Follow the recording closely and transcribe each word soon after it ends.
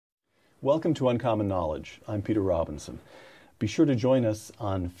Welcome to Uncommon Knowledge. I'm Peter Robinson. Be sure to join us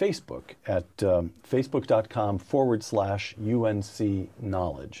on Facebook at facebook.com/UNC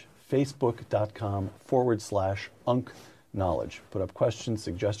Knowledge. Facebook.com/UNC Knowledge. Put up questions,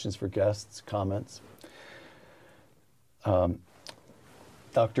 suggestions for guests, comments.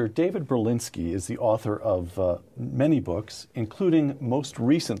 Dr. David Berlinski is the author of many books, including most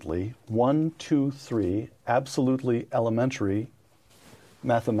recently 1, 2, 3, Absolutely Elementary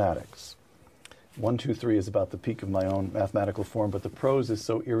Mathematics. 1, 2, 3 is about the peak of my own mathematical form, but the prose is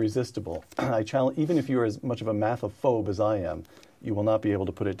so irresistible. I challenge, even if you're as much of a mathophobe as I am, you will not be able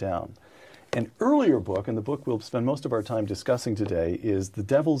to put it down. An earlier book, and the book we'll spend most of our time discussing today, is The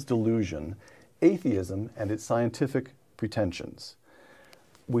Devil's Delusion, Atheism and its Scientific Pretensions.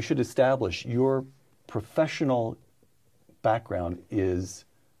 We should establish your professional background is,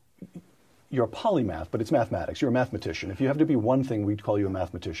 you're a polymath, but it's mathematics. You're a mathematician. If you have to be one thing, we'd call you a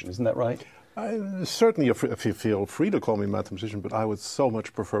mathematician. Isn't that right? Certainly, if you feel free to call me a mathematician, but I would so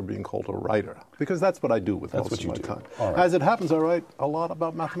much prefer being called a writer, because that's what I do with most of my time. All right. As it happens, I write a lot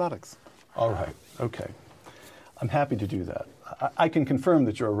about mathematics. All right. Okay. I'm happy to do that. I can confirm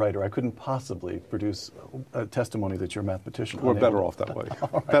that you're a writer. I couldn't possibly produce a testimony that you're a mathematician. We're better off that way.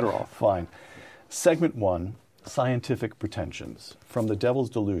 Right. Better off. Fine. Segment 1, Scientific Pretensions. From The Devil's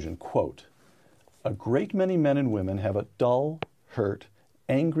Delusion, quote, "A great many men and women have a dull, hurt,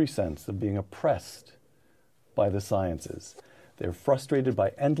 angry sense of being oppressed by the sciences. They're frustrated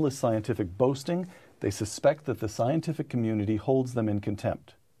by endless scientific boasting. They suspect that the scientific community holds them in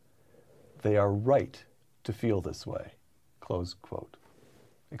contempt. They are right to feel this way." Close quote.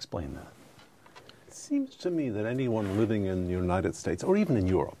 Explain that. It seems to me that anyone living in the United States, or even in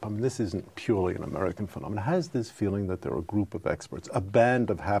Europe, I mean, this isn't purely an American phenomenon, has this feeling that they're a group of experts, a band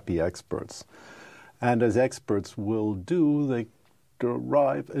of happy experts. And as experts will do, they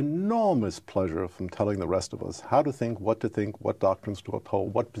derive enormous pleasure from telling the rest of us how to think, what doctrines to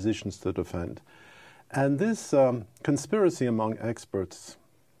uphold, what positions to defend. And this conspiracy among experts,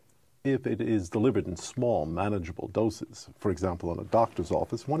 if it is delivered in small, manageable doses, for example, in a doctor's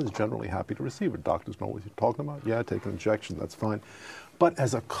office, one is generally happy to receive it. Doctors know what you're talking about. Yeah, take an injection, that's fine. But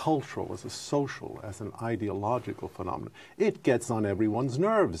as a cultural, as a social, as an ideological phenomenon, it gets on everyone's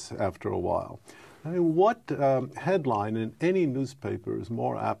nerves after a while. I mean, what headline in any newspaper is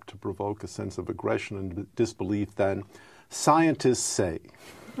more apt to provoke a sense of aggression and disbelief than "scientists say"?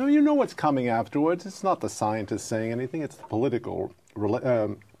 Now, you know what's coming afterwards. It's not the scientists saying anything. It's the political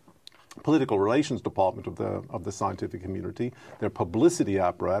relations department of the scientific community, their publicity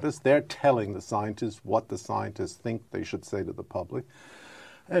apparatus. They're telling the scientists what the scientists think they should say to the public.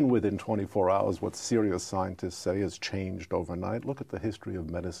 And within 24 hours, what serious scientists say has changed overnight. Look at the history of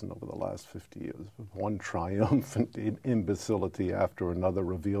medicine over the last 50 years. One triumphant imbecility after another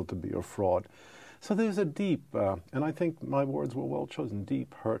revealed to be a fraud. So there's a deep, and I think my words were well chosen,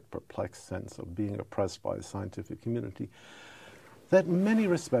 deep, hurt, perplexed sense of being oppressed by a scientific community that in many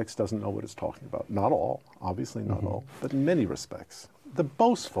respects doesn't know what it's talking about. Not all, obviously not all, but in many respects. The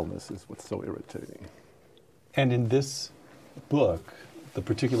boastfulness is what's so irritating. And in this book, the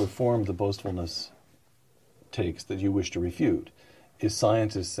particular form the boastfulness takes that you wish to refute is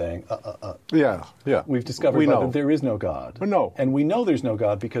scientists saying, yeah, we've discovered that there is no God. No. And we know there's no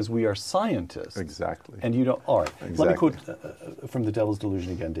God because we are scientists. Exactly. And you don't, all right. Exactly. Let me quote from The Devil's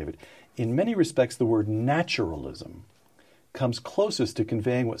Delusion again, David. "In many respects, the word naturalism comes closest to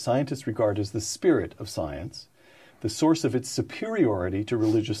conveying what scientists regard as the spirit of science, the source of its superiority to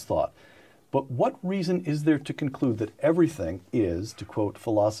religious thought. But what reason is there to conclude that everything is, to quote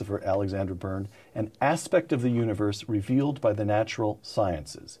philosopher Alexander Byrne, an aspect of the universe revealed by the natural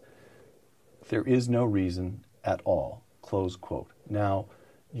sciences? There is no reason at all." Close quote. Now,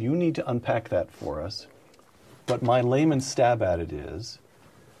 you need to unpack that for us, but my layman's stab at it is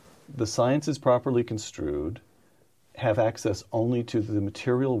the sciences properly construed have access only to the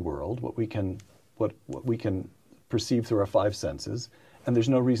material world, what we can perceive through our five senses, and there's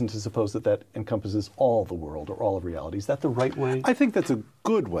no reason to suppose that that encompasses all the world or all of reality. Is that the right way? I think that's a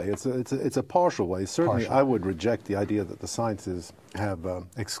good way. It's a partial way. Certainly, I would reject the idea that the sciences have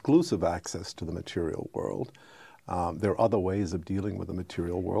exclusive access to the material world. There are other ways of dealing with the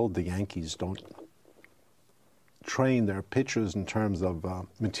material world. The Yankees don't train their pitchers in terms of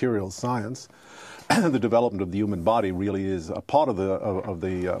material science. The development of the human body really is a part of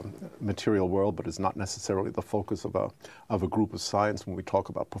the material world, but is not necessarily the focus of a group of science when we talk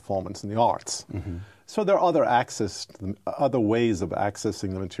about performance in the arts. So there are other ways of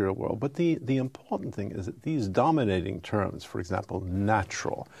accessing the material world. But the important thing is that these dominating terms, for example,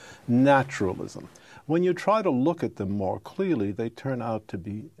 natural, naturalism, when you try to look at them more clearly, they turn out to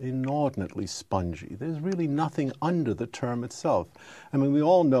be inordinately spongy. There's really nothing under the term itself. I mean, we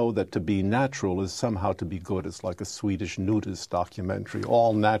all know that to be natural is somehow to be good. It's like a Swedish nudist documentary,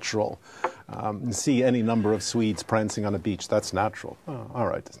 all natural. See any number of Swedes prancing on a beach, that's natural. Oh, all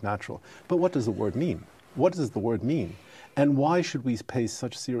right, it's natural. But what does the word mean? What does the word mean? And why should we pay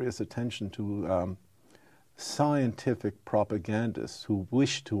such serious attention to scientific propagandists who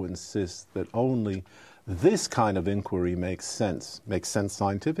wish to insist that only this kind of inquiry makes sense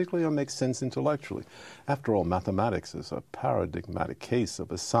scientifically or makes sense intellectually? After all, mathematics is a paradigmatic case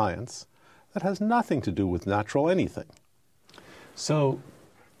of a science that has nothing to do with natural anything. So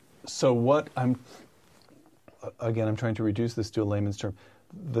what I'm trying to reduce this to a layman's term.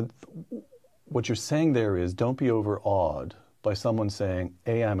 What you're saying there is, don't be overawed by someone saying,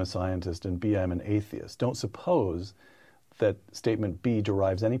 A, I'm a scientist, and B, I'm an atheist. Don't suppose that statement B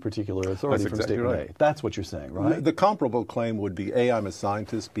derives any particular authority from statement A. That's what you're saying, right? The comparable claim would be, A, I'm a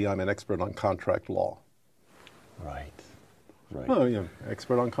scientist, B, I'm an expert on contract law. Right. Well, you're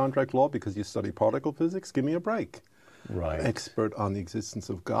expert on contract law because you study particle physics, give me a break. Right. Expert on the existence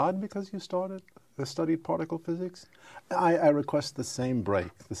of God because you studied particle physics. I request the same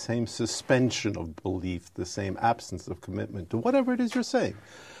break, the same suspension of belief, the same absence of commitment to whatever it is you're saying.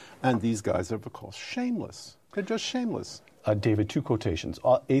 And these guys are, of course, shameless. They're just shameless. David, two quotations.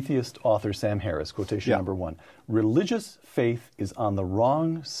 Atheist author Sam Harris, quotation number 1. Religious faith is on the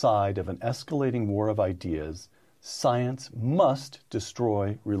wrong side of an escalating war of ideas. Science must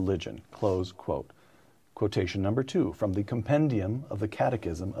destroy religion. Close quote. Quotation number 2 from the Compendium of the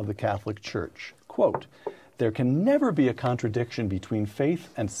Catechism of the Catholic Church. Quote, there can never be a contradiction between faith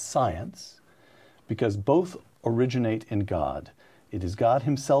and science because both originate in God. It is God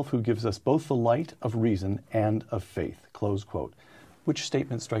himself who gives us both the light of reason and of faith. Close quote. Which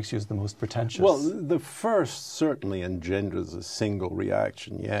statement strikes you as the most pretentious? Well, the first certainly engenders a single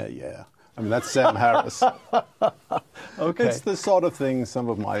reaction. Yeah. I mean, that's Sam Harris. Okay. It's the sort of thing some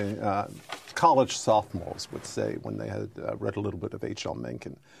of my college sophomores would say when they had read a little bit of H.L.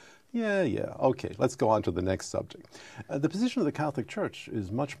 Mencken. Yeah, okay, let's go on to the next subject. The position of the Catholic Church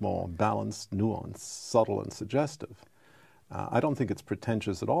is much more balanced, nuanced, subtle, and suggestive. I don't think it's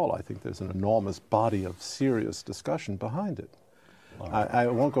pretentious at all. I think there's an enormous body of serious discussion behind it. I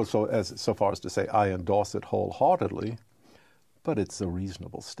won't go so far as to say I endorse it wholeheartedly, but it's a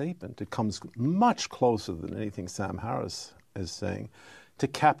reasonable statement. It comes much closer than anything Sam Harris is saying to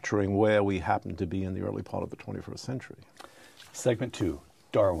capturing where we happen to be in the early part of the 21st century. Segment 2,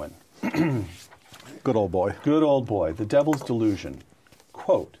 Darwin. Good old boy. Good old boy. The Devil's Delusion.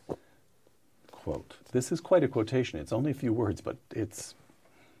 Quote. This is quite a quotation. It's only a few words, but it's...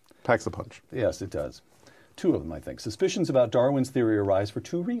 Packs a punch. Yes, it does. 2 of them, I think. Suspicions about Darwin's theory arise for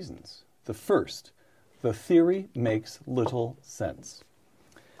 2 reasons. The first, the theory makes little sense.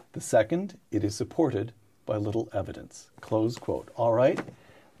 The second, it is supported by little evidence. Close quote. All right,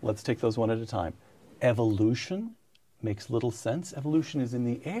 let's take those one at a time. Evolution makes little sense. Evolution is in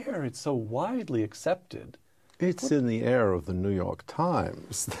the air. It's so widely accepted. It's in the air of the New York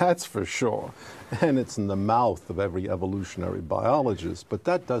Times, that's for sure. And it's in the mouth of every evolutionary biologist, but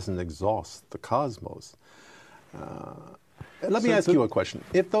that doesn't exhaust the cosmos. Let me ask you a question.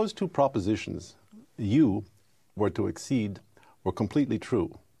 If those 2 propositions you were to accede were completely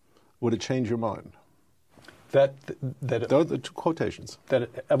true, would it change your mind? Those are the 2 quotations. That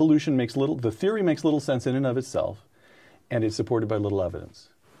evolution makes the theory makes little sense in and of itself, and it's supported by little evidence.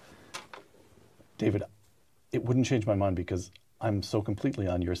 David, it wouldn't change my mind because I'm so completely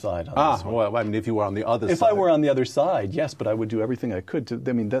on your side on this one. Well, I mean, if you were on the other side. If I were on the other side, yes, but I would do everything I could to,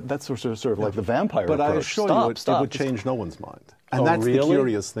 I mean, that's sort of like the vampire approach. But I assure you, it would change no one's mind. And that's the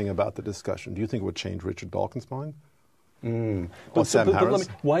curious thing about the discussion. Do you think it would change Richard Dawkins' mind? Or Sam Harris?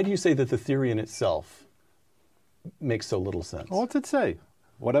 Why do you say that the theory in itself makes so little sense? Well, what's it say?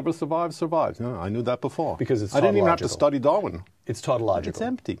 Whatever survives, survives. No, I knew that before. Because it's I didn't even have to study Darwin. It's tautological. It's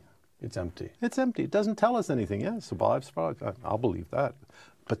empty. It's empty. It's empty. It doesn't tell us anything. Yeah, survive. I'll believe that.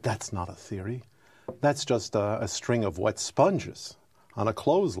 But that's not a theory. That's just a string of wet sponges on a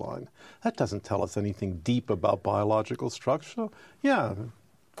clothesline. That doesn't tell us anything deep about biological structure. Yeah,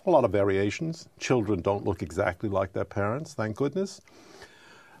 a lot of variations. Children don't look exactly like their parents, thank goodness.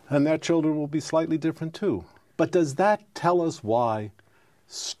 And their children will be slightly different too. But does that tell us why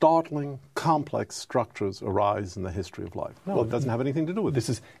startling, complex structures arise in the history of life? No, it doesn't have anything to do with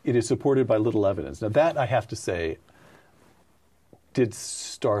it. It is supported by little evidence. Now that, I have to say, did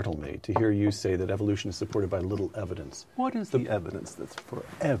startle me to hear you say that evolution is supported by little evidence. What is the evidence that's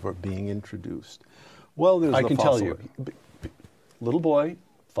forever being introduced? Well, there's I the can fossil. tell you. Little boy,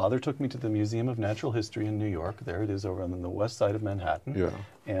 father took me to the Museum of Natural History in New York. There it is over on the west side of Manhattan. Yeah.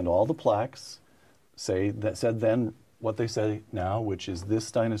 And all the plaques said then what they say now, which is this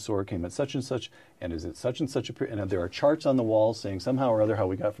dinosaur came at such and is it such and such a period. And there are charts on the walls saying somehow or other how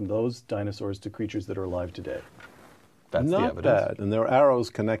we got from those dinosaurs to creatures that are alive today. That's the evidence. Not bad. And there are arrows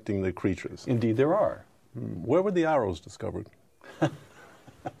connecting the creatures. Indeed, there are. Where were the arrows discovered?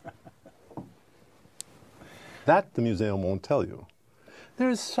 That the museum won't tell you. There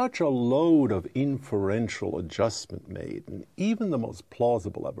is such a load of inferential adjustment made in even the most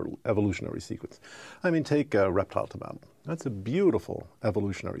plausible evolutionary sequence. I mean, take reptile to mammal. That's a beautiful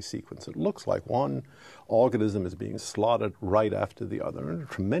evolutionary sequence. It looks like one organism is being slotted right after the other, and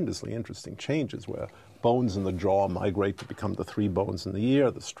tremendously interesting changes where bones in the jaw migrate to become the 3 bones in the ear,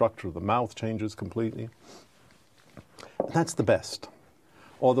 the structure of the mouth changes completely. And that's the best.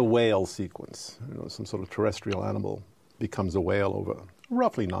 Or the whale sequence. Some sort of terrestrial animal becomes a whale over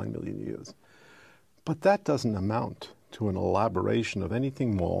roughly 9 million years. But that doesn't amount to an elaboration of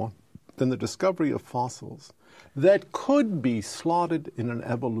anything more than the discovery of fossils that could be slotted in an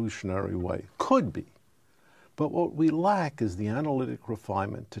evolutionary way. Could be. But what we lack is the analytic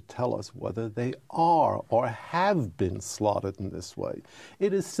refinement to tell us whether they are or have been slotted in this way.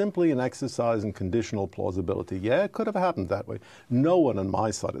 It is simply an exercise in conditional plausibility. Yeah, it could have happened that way. No one on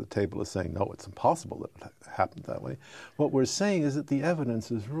my side of the table is saying, no, it's impossible that it happened that way. What we're saying is that the evidence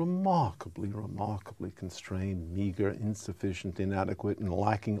is remarkably, remarkably constrained, meager, insufficient, inadequate, and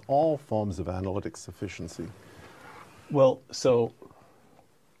lacking all forms of analytic sufficiency. Well, so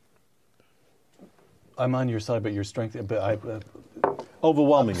I'm on your side, but your strength. But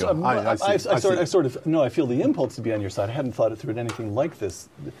overwhelming. I feel the impulse to be on your side. I hadn't thought it through at anything like this.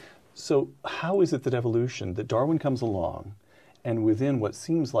 So how is it that evolution, that Darwin comes along, and within what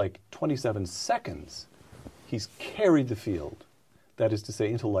seems like 27 seconds, he's carried the field? That is to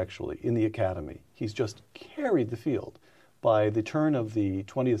say, intellectually, in the academy, he's just carried the field. By the turn of the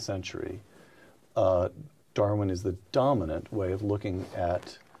 20th century, Darwin is the dominant way of looking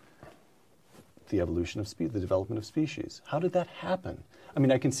at the evolution of the development of species. How did that happen? I mean,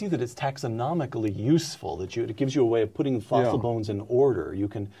 I can see that it's taxonomically useful, that it gives you a way of putting fossil bones in order.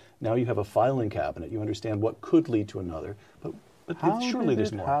 Now you have a filing cabinet. You understand what could lead to another. But surely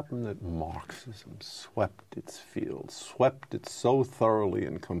there's more. How did it happen that Marxism swept its field, swept it so thoroughly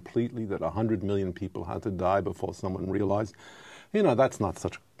and completely that 100 million people had to die before someone realized, that's not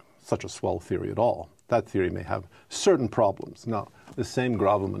such a swell theory at all. That theory may have certain problems. Now, the same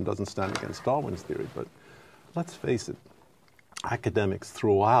gravamen doesn't stand against Darwin's theory, but let's face it, academics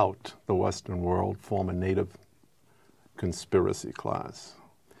throughout the Western world form a native conspiracy class.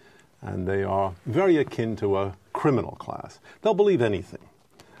 And they are very akin to a criminal class. They'll believe anything.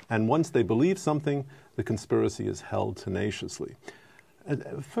 And once they believe something, the conspiracy is held tenaciously.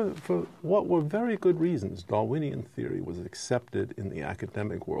 And for what were very good reasons, Darwinian theory was accepted in the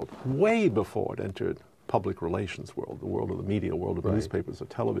academic world way before it entered public relations world, the world of the media, world of newspapers or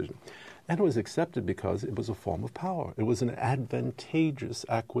television. And it was accepted because it was a form of power. It was an advantageous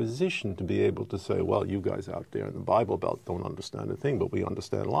acquisition to be able to say, well, you guys out there in the Bible Belt don't understand a thing, but we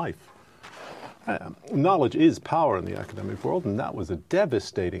understand life. Knowledge is power in the academic world, and that was a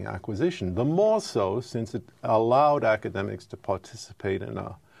devastating acquisition, the more so since it allowed academics to participate in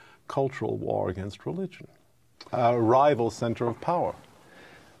a cultural war against religion, a rival center of power.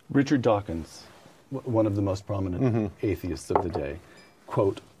 Richard Dawkins, one of the most prominent atheists of the day,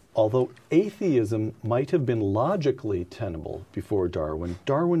 quote, "Although atheism might have been logically tenable before Darwin,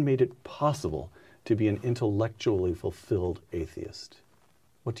 Darwin made it possible to be an intellectually fulfilled atheist."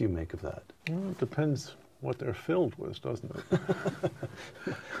 What do you make of that? Well, it depends what they're filled with, doesn't it?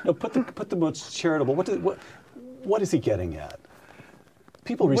 No, put the most charitable. What is he getting at?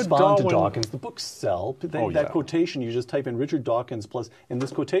 People respond to Dawkins. The books sell. That quotation, you just type in Richard Dawkins plus, and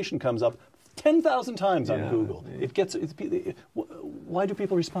this quotation comes up 10,000 times on Google. Why do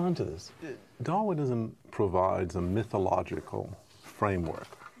people respond to this? Darwinism provides a mythological framework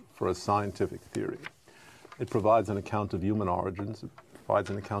for a scientific theory. It provides an account of human origins. It provides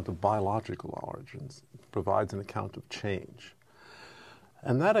an account of biological origins. It provides an account of change.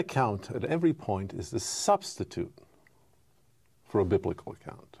 And that account at every point is the substitute for a biblical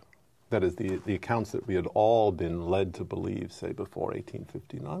account. That is, the accounts that we had all been led to believe, say, before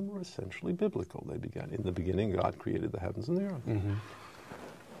 1859 were essentially biblical. They began, in the beginning, God created the heavens and the earth. Mm-hmm.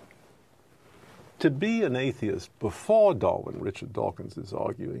 To be an atheist before Darwin, Richard Dawkins is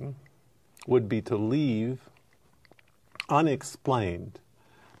arguing, would be to leave unexplained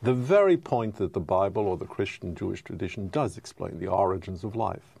the very point that the Bible or the Christian Jewish tradition does explain, the origins of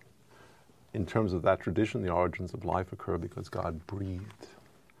life. In terms of that tradition, the origins of life occur because God breathed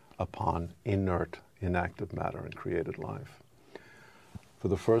upon inert, inactive matter and created life. For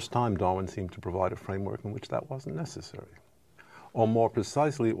the first time, Darwin seemed to provide a framework in which that wasn't necessary. Or more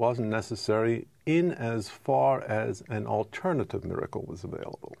precisely, it wasn't necessary in as far as an alternative miracle was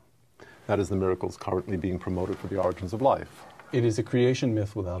available. That is, the miracles currently being promoted for the origins of life. It is a creation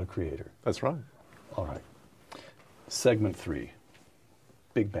myth without a creator. That's right. All right. Segment 3,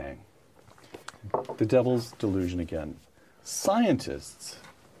 Big Bang. The devil's delusion again. Scientists,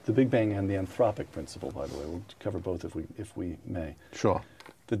 the Big Bang and the anthropic principle, by the way, we'll cover both if we may. Sure.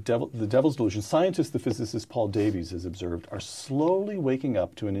 The devil's delusion. Scientists, the physicist Paul Davies has observed, are slowly waking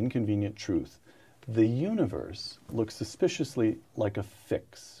up to an inconvenient truth. The universe looks suspiciously like a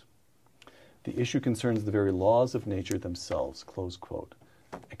fix. The issue concerns the very laws of nature themselves, close quote.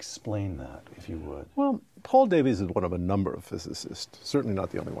 Explain that, if you would. Well, Paul Davies is one of a number of physicists, certainly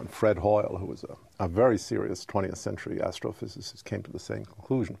not the only one. Fred Hoyle, who was a very serious 20th century astrophysicist, came to the same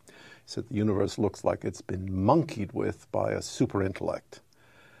conclusion. He said the universe looks like it's been monkeyed with by a superintellect.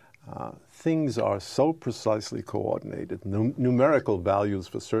 Things are so precisely coordinated. Numerical values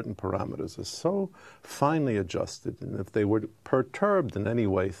for certain parameters are so finely adjusted, and if they were perturbed in any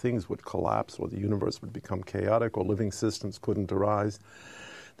way, things would collapse, or the universe would become chaotic, or living systems couldn't arise,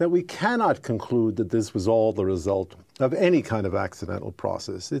 that we cannot conclude that this was all the result of any kind of accidental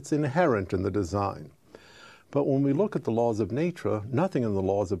process. It's inherent in the design. But when we look at the laws of nature, nothing in the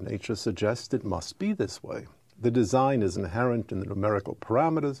laws of nature suggests it must be this way. The design is inherent in the numerical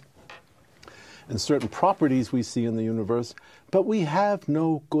parameters and certain properties we see in the universe, but we have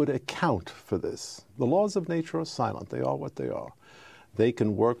no good account for this. The laws of nature are silent. They are what they are. They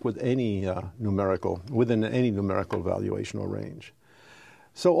can work with any within any numerical valuation or range.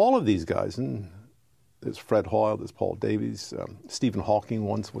 So all of these guys, and there's Fred Hoyle, there's Paul Davies, Stephen Hawking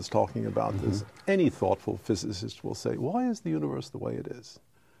once was talking about this. Any thoughtful physicist will say, why is the universe the way it is?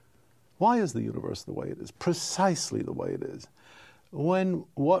 Why is the universe the way it is? Precisely the way it is. When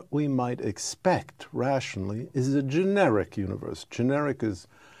what we might expect rationally is a generic universe. Generic is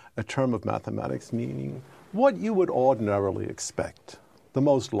a term of mathematics meaning what you would ordinarily expect, the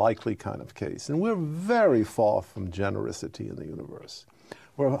most likely kind of case. And we're very far from genericity in the universe.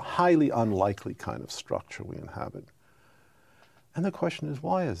 We're a highly unlikely kind of structure we inhabit. And the question is,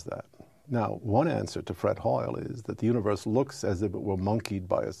 why is that? Now, one answer to Fred Hoyle is that the universe looks as if it were monkeyed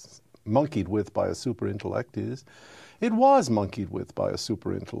with by a superintellect is, it was monkeyed with by a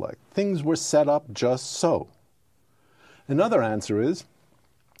superintellect. Things were set up just so. Another answer is,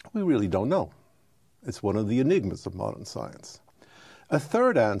 we really don't know. It's one of the enigmas of modern science. A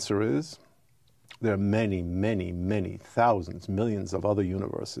third answer is, there are many, many, many thousands, millions of other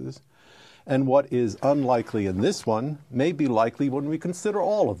universes, and what is unlikely in this one may be likely when we consider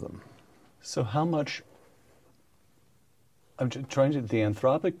all of them. So how much, I'm trying to, the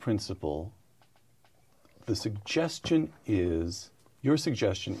anthropic principle, the suggestion is, your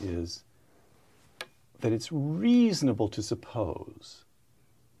suggestion is that it's reasonable to suppose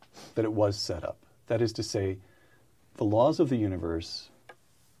that it was set up. That is to say, the laws of the universe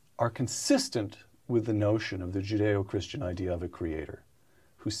are consistent with the notion of the Judeo-Christian idea of a creator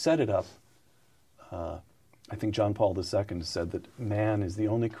who set it up. I think John Paul II said that man is the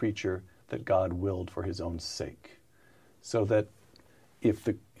only creature that God willed for his own sake. So that if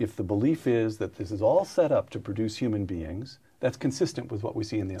the belief is that this is all set up to produce human beings, that's consistent with what we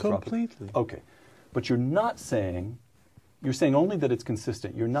see in the anthropic. Completely. Okay. But you're not saying, you're saying only that it's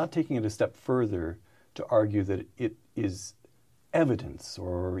consistent. You're not taking it a step further to argue that it is evidence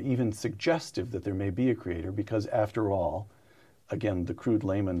or even suggestive that there may be a creator, because after all, again, the crude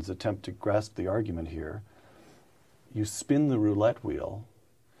layman's attempt to grasp the argument here, you spin the roulette wheel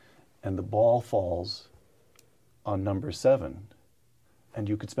and the ball falls on number 7, and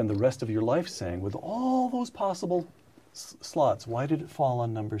you could spend the rest of your life saying, with all those possible slots, why did it fall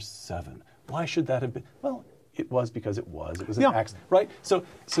on number 7? Why should that have been? Well, it was because it was. It was an accident, right? So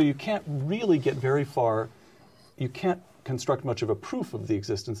you can't really get very far. You can't construct much of a proof of the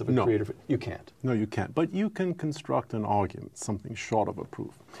existence of a creator. You can't. No, you can't. But you can construct an argument, something short of a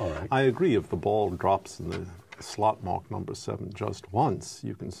proof. All right. I agree. If the ball drops in the slot mark number 7 just once,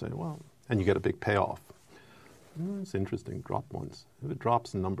 you can say, well, and you get a big payoff. It's interesting, drop once. If it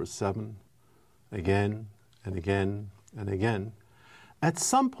drops in number 7 again and again and again, at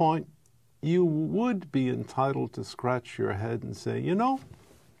some point you would be entitled to scratch your head and say, you know,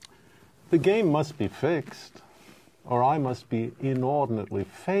 the game must be fixed, or I must be inordinately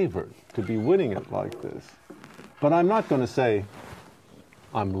favored to be winning it like this. But I'm not going to say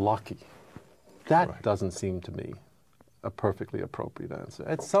I'm lucky. That Right. doesn't seem to me a perfectly appropriate answer.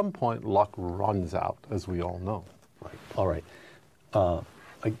 At some point, luck runs out, as we all know. Right. All right.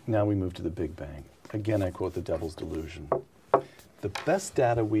 Now we move to the Big Bang. Again, I quote the Devil's Delusion. The best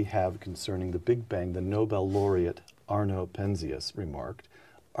data we have concerning the Big Bang, the Nobel laureate Arno Penzias remarked,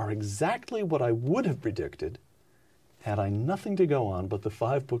 are exactly what I would have predicted had I nothing to go on but the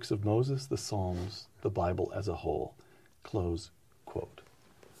 5 books of Moses, the Psalms, the Bible as a whole. Close quote.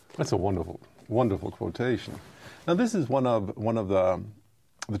 That's a wonderful, wonderful quotation. Now, this is one of the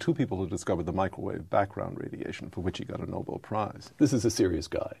 2 people who discovered the microwave background radiation, for which he got a Nobel Prize. This is a serious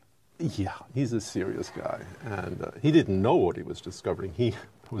guy. Yeah, he's a serious guy, and he didn't know what he was discovering. He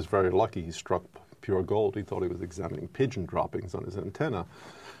was very lucky. He struck pure gold. He thought he was examining pigeon droppings on his antenna,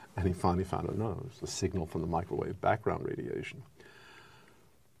 and he finally found out, no, it was a signal from the microwave background radiation.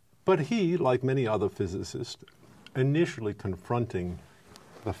 But he, like many other physicists, initially confronting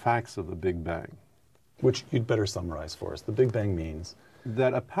the facts of the Big Bang, Which you'd better summarize for us. The Big Bang means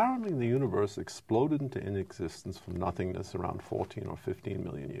that apparently the universe exploded into inexistence from nothingness around 14 or 15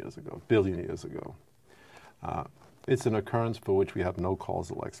 billion years ago. It's an occurrence for which we have no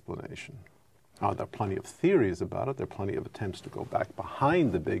causal explanation. There are plenty of theories about it. There are plenty of attempts to go back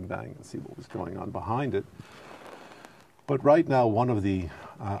behind the Big Bang and see what was going on behind it. But right now, one of the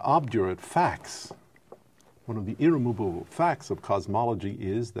obdurate facts, one of the irremovable facts of cosmology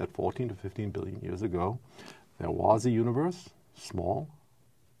is that 14 to 15 billion years ago, there was a universe, small,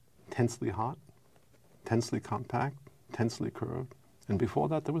 intensely hot, intensely compact, intensely curved, and before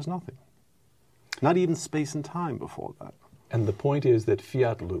that there was nothing. Not even space and time before that. and the point is that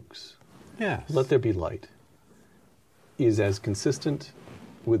fiat lux, Yes. let there be light, is as consistent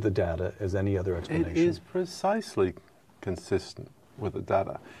with the data as any other explanation. It is precisely consistent with the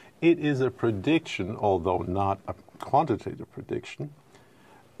data. It is a prediction, although not a quantitative prediction,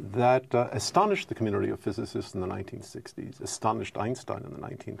 that astonished the community of physicists in the 1960s, astonished Einstein in the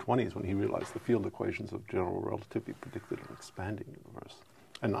 1920s when he realized the field equations of general relativity predicted an expanding universe.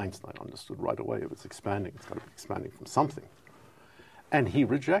 And Einstein understood right away if it's expanding, it's got to be expanding from something. And he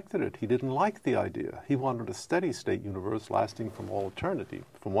rejected it. He didn't like the idea. He wanted a steady state universe lasting from all eternity,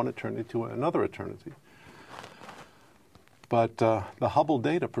 from one eternity to another eternity. But the Hubble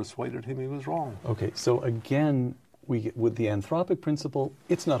data persuaded him he was wrong. Okay, so again, with the anthropic principle,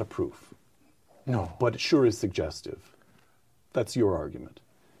 it's not a proof. No. But it sure is suggestive. That's your argument.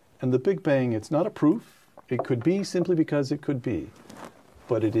 And the Big Bang, it's not a proof. It could be simply because it could be.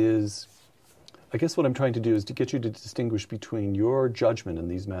 But it is, I guess what I'm trying to do is to get you to distinguish between your judgment in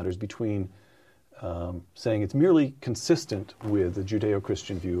these matters, between saying it's merely consistent with the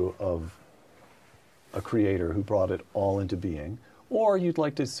Judeo-Christian view of a creator who brought it all into being, or you'd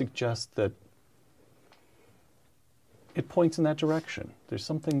like to suggest that it points in that direction. There's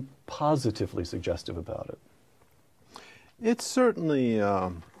something positively suggestive about it. It's certainly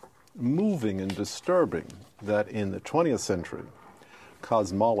moving and disturbing that in the 20th century,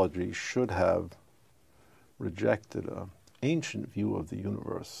 cosmology should have rejected an ancient view of the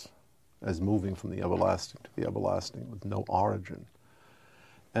universe as moving from the everlasting to the everlasting with no origin,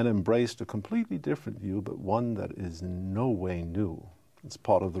 and embraced a completely different view, but one that is in no way new. It's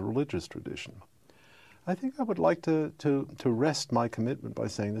part of the religious tradition. I think I would like to rest my commitment by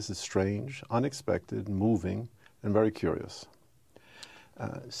saying this is strange, unexpected, moving, and very curious.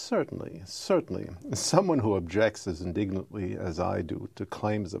 Certainly, someone who objects as indignantly as I do to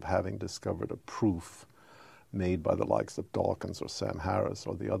claims of having discovered a proof made by the likes of Dawkins or Sam Harris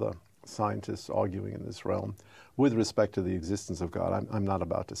or the other scientists arguing in this realm with respect to the existence of God, I'm not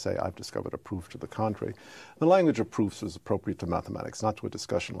about to say I've discovered a proof to the contrary. The language of proofs is appropriate to mathematics, not to a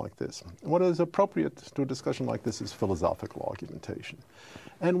discussion like this. What is appropriate to a discussion like this is philosophical argumentation.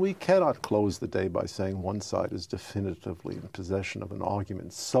 And we cannot close the day by saying one side is definitively in possession of an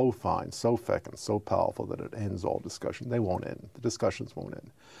argument so fine, so fecund, so powerful that it ends all discussion. They won't end. The discussions won't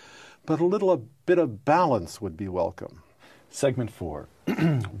end. But a bit of balance would be welcome. Segment 4,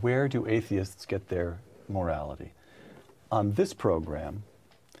 where do atheists get their morality? On this program,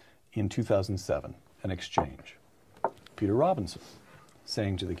 in 2007, an exchange. Peter Robinson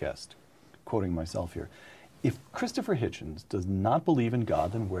saying to the guest, quoting myself here, if Christopher Hitchens does not believe in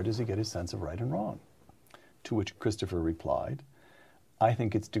God, then where does he get his sense of right and wrong? To which Christopher replied, I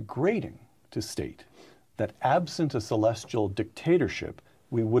think it's degrading to state that absent a celestial dictatorship,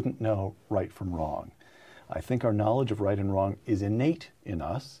 we wouldn't know right from wrong. I think our knowledge of right and wrong is innate in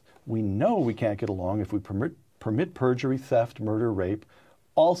us. We know we can't get along if we permit perjury, theft, murder, rape.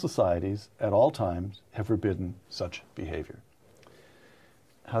 All societies, at all times, have forbidden such behavior.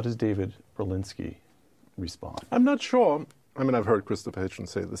 How does David Berlinski respond? I'm not sure. I mean, I've heard Christopher Hitchens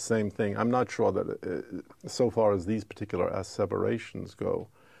say the same thing. I'm not sure that so far as these particular asseverations go,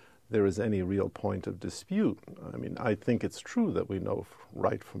 there is any real point of dispute. I mean, I think it's true that we know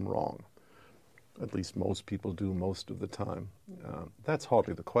right from wrong. At least most people do most of the time. That's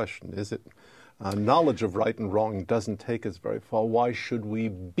hardly the question, is it? Knowledge of right and wrong doesn't take us very far. Why should we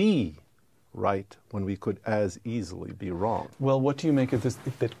be right when we could as easily be wrong? Well, what do you make of this,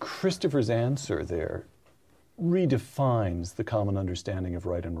 that Christopher's answer there redefines the common understanding of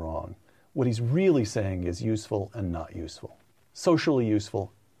right and wrong? What he's really saying is useful and not useful, socially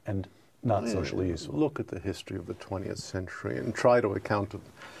useful and not socially useful. Look at the history of the 20th century and try to account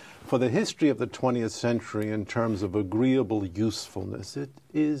for the history of the 20th century in terms of agreeable usefulness. It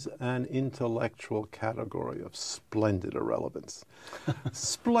is an intellectual category of splendid irrelevance.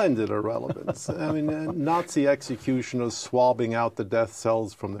 Splendid irrelevance. I mean, Nazi executioners swabbing out the death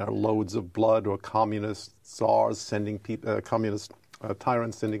cells from their loads of blood, or communist czars sending communist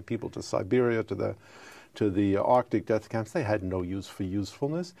tyrants sending people to Siberia, to the Arctic death camps. They had no use for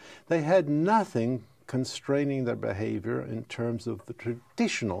usefulness. They had nothing constraining their behavior in terms of the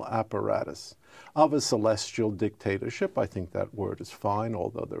traditional apparatus of a celestial dictatorship. I think that word is fine,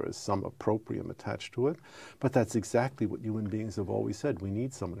 although there is some opprobrium attached to it. But that's exactly what human beings have always said. We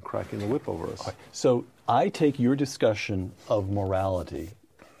need someone cracking the whip over us. Right. So I take your discussion of morality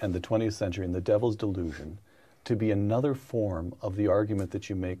and the 20th century and the devil's delusion to be another form of the argument that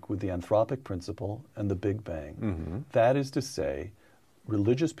you make with the anthropic principle and the Big Bang. Mm-hmm. That is to say,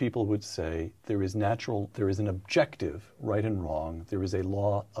 religious people would say there is an objective right and wrong, there is a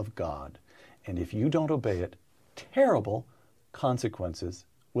law of God, and if you don't obey it, terrible consequences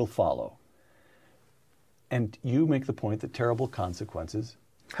will follow. And you make the point that terrible consequences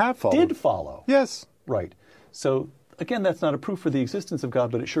did follow. Yes. Right. So again, that's not a proof for the existence of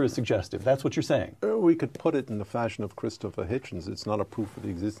God, but it sure is suggestive. That's what you're saying. We could put it in the fashion of Christopher Hitchens. It's not a proof for the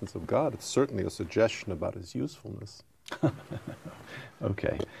existence of God. It's certainly a suggestion about his usefulness.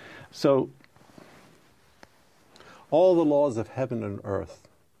 Okay. So all the laws of heaven and earth,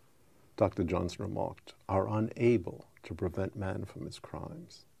 Dr. Johnson remarked, are unable to prevent man from his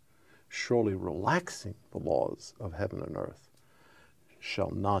crimes. Surely relaxing the laws of heaven and earth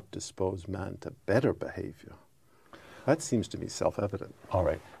shall not dispose man to better behavior. That seems to me self-evident. All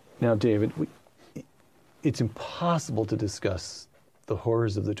right. Now, David, it's impossible to discuss the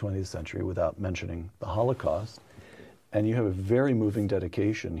horrors of the 20th century without mentioning the Holocaust. And you have a very moving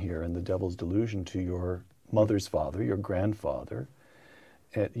dedication here in The Devil's Delusion to your mother's father, your grandfather.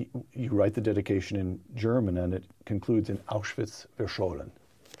 And you write the dedication in German, and it concludes in Auschwitz verschollen,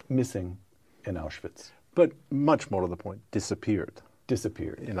 missing in Auschwitz. But much more to the point, disappeared.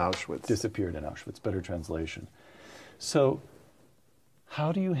 Disappeared. In Auschwitz. Disappeared in Auschwitz. Better translation. So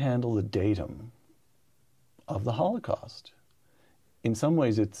how do you handle the datum of the Holocaust? In some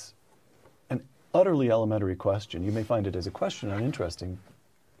ways, it's an utterly elementary question. You may find it as a question uninteresting,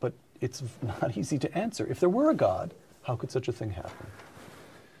 but it's not easy to answer. If there were a God, how could such a thing happen?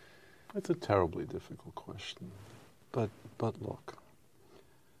 It's a terribly difficult question. But look,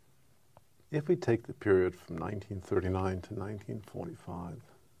 if we take the period from 1939 to 1945,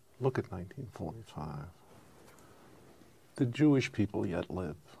 look at 1945. The Jewish people yet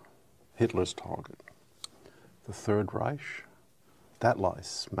live. Hitler's target. The Third Reich, that lies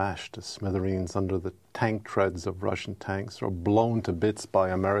smashed to smithereens under the tank treads of Russian tanks or blown to bits by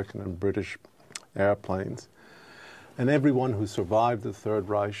American and British airplanes. And everyone who survived the Third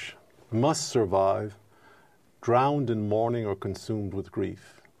Reich must survive, drowned in mourning or consumed with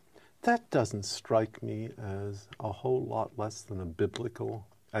grief. That doesn't strike me as a whole lot less than a biblical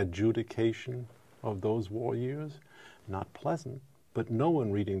adjudication of those war years. Not pleasant, but no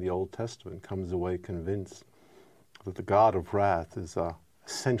one reading the Old Testament comes away convinced that the God of wrath is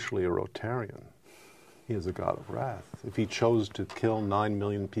essentially a Rotarian. He is a God of wrath. If he chose to kill 9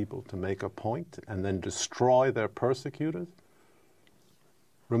 million people to make a point and then destroy their persecutors,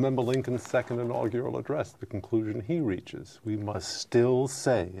 remember Lincoln's second inaugural address, the conclusion he reaches. We must still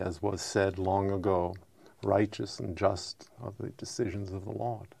say, as was said long ago, righteous and just are the decisions of the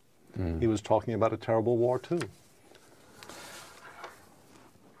Lord. He was talking about a terrible war too.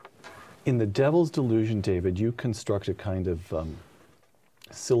 In The Devil's Delusion, David, you construct a kind of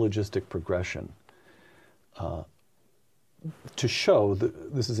syllogistic progression to show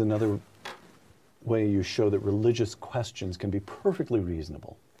that this is another way you show that religious questions can be perfectly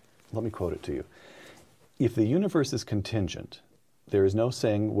reasonable. Let me quote it to you. If the universe is contingent, there is no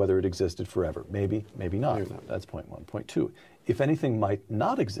saying whether it existed forever. Maybe, maybe not. That's point one. Point two, if anything might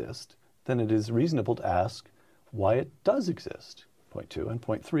not exist, then it is reasonable to ask why it does exist. Point 2. And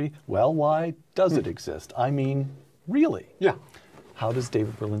point 3, well, why does it exist? I mean, really? Yeah. How does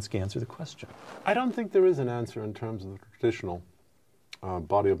David Berlinski answer the question? I don't think there is an answer in terms of the traditional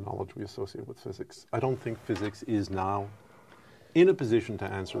body of knowledge we associate with physics. I don't think physics is now in a position to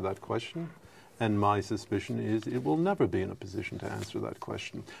answer that question, and my suspicion is it will never be in a position to answer that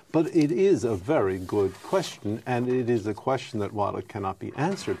question. But it is a very good question, and it is a question that, while it cannot be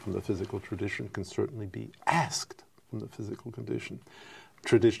answered from the physical tradition, can certainly be asked from the physical tradition.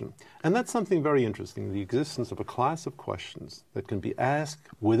 And that's something very interesting, the existence of a class of questions that can be asked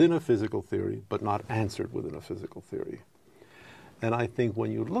within a physical theory, but not answered within a physical theory. And I think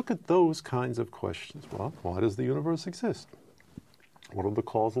when you look at those kinds of questions, well, why does the universe exist? What are the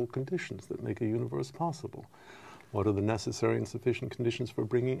causal conditions that make a universe possible? What are the necessary and sufficient conditions for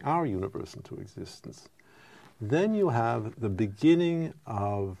bringing our universe into existence? Then you have the beginning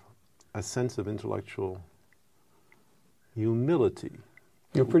of a sense of intellectual humility.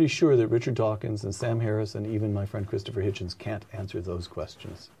 You're pretty sure that Richard Dawkins and Sam Harris and even my friend Christopher Hitchens can't answer those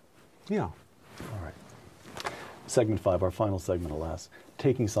questions. Yeah. All right. Segment 5, our final segment, alas,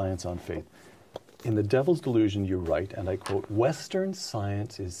 taking science on faith. In The Devil's Delusion, you write, and I quote, Western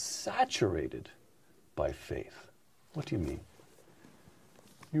science is saturated by faith. What do you mean?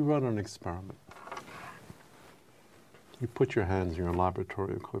 You run an experiment. You put your hands in your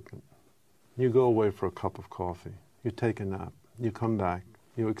laboratory equipment. You go away for a cup of coffee. You take a nap. You come back.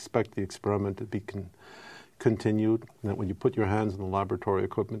 You expect the experiment to be continued, and that when you put your hands in the laboratory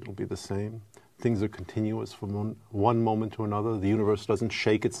equipment, it will be the same. Things are continuous from one moment to another. The universe doesn't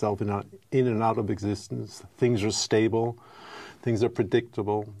shake itself in and out of existence. Things are stable. Things are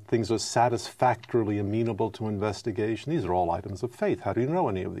predictable. Things are satisfactorily amenable to investigation. These are all items of faith. How do you know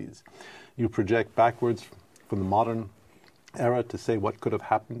any of these? You project backwards from the modern era to say what could have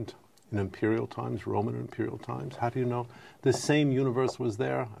happened in imperial times, Roman imperial times. How do you know the same universe was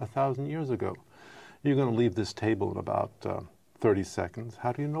there 1,000 years ago? You're going to leave this table in about 30 seconds.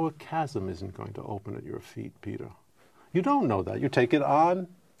 How do you know a chasm isn't going to open at your feet, Peter? You don't know that. You take it on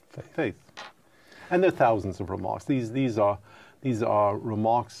faith. And there are thousands of remarks. These are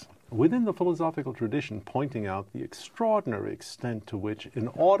remarks within the philosophical tradition pointing out the extraordinary extent to which, in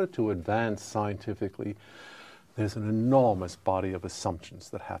order to advance scientifically, there's an enormous body of assumptions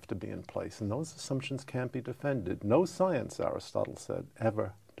that have to be in place, and those assumptions can't be defended. No science, Aristotle said,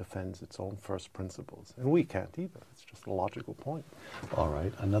 ever defends its own first principles, and we can't either. It's just a logical point. All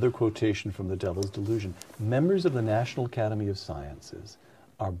right, another quotation from The Devil's Delusion. Members of the National Academy of Sciences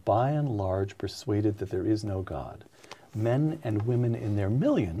are by and large persuaded that there is no God. Men and women in their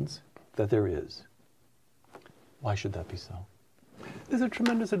millions that there is. Why should that be so? There's a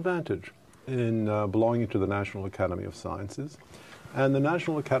tremendous advantage in belonging to the National Academy of Sciences. And the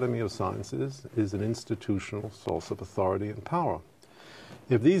National Academy of Sciences is an institutional source of authority and power.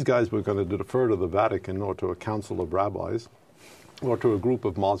 If these guys were going to defer to the Vatican or to a council of rabbis or to a group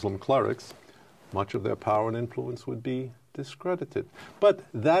of Muslim clerics, much of their power and influence would be discredited. But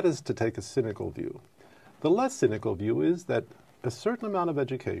that is to take a cynical view. The less cynical view is that a certain amount of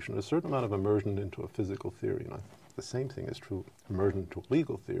education, a certain amount of immersion into a physical theory, and the same thing is true, immersion into a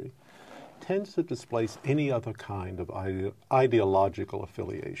legal theory, tends to displace any other kind of ideological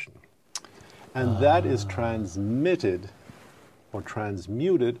affiliation. And that is transmitted or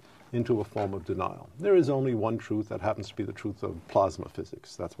transmuted into a form of denial. There is only one truth that happens to be the truth of plasma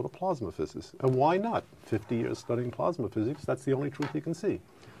physics. That's what a plasma physicist, and why not? 50 years studying plasma physics, that's the only truth you can see.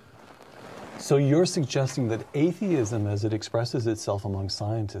 So you're suggesting that atheism, as it expresses itself among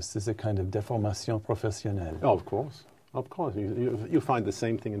scientists, is a kind of déformation professionnelle? Oh, of course. Of course. You find the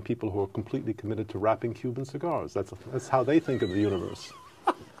same thing in people who are completely committed to wrapping Cuban cigars. That's how they think of the universe.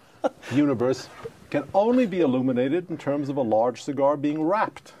 The universe can only be illuminated in terms of a large cigar being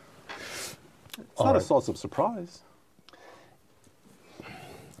wrapped. It's not a source of surprise.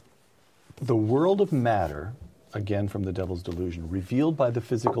 The world of matter, again from The Devil's Delusion, revealed by the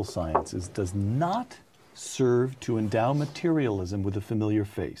physical sciences, does not serve to endow materialism with a familiar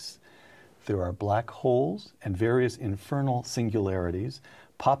face. There are black holes and various infernal singularities.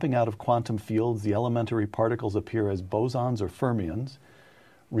 Popping out of quantum fields, the elementary particles appear as bosons or fermions.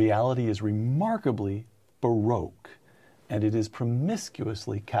 Reality is remarkably Baroque, and it is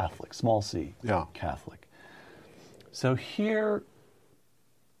promiscuously Catholic, small c, Catholic. So here,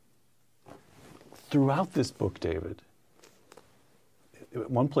 throughout this book, David,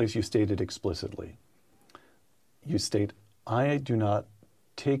 at one place you state it explicitly. You state, I do not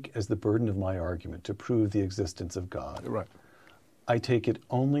take as the burden of my argument to prove the existence of God. Right. I take it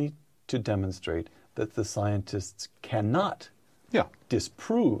only to demonstrate that the scientists cannot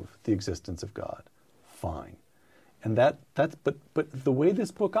disprove the existence of God. Fine. And but the way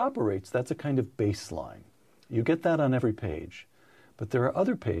this book operates, that's a kind of baseline. You get that on every page. But there are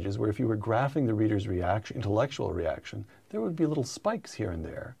other pages where if you were graphing the reader's reaction, intellectual reaction, there would be little spikes here and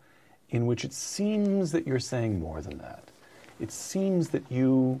there in which it seems that you're saying more than that. It seems that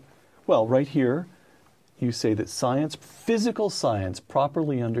well, right here, you say that science, physical science,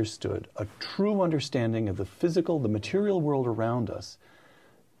 properly understood, a true understanding of the material world around us,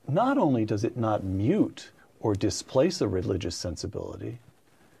 not only does it not mute or displace a religious sensibility,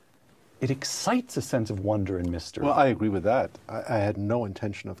 it excites a sense of wonder and mystery. Well, I agree with that. I had no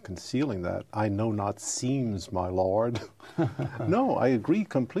intention of concealing that. I know not seems, my lord. No, I agree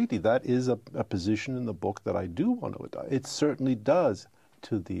completely. That is a position in the book that I do want to adopt. It certainly does,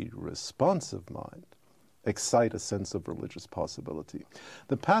 to the responsive mind, excite a sense of religious possibility.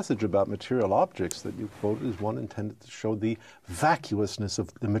 The passage about material objects that you quoted is one intended to show the vacuousness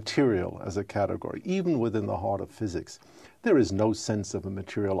of the material as a category, even within the heart of physics. There is no sense of a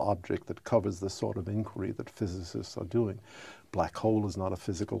material object that covers the sort of inquiry that physicists are doing. Black hole is not a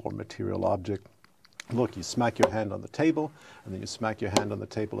physical or material object. Look, you smack your hand on the table, and then you smack your hand on the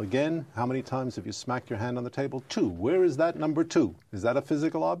table again. How many times have you smacked your hand on the table? 2. Where is that number 2? Is that a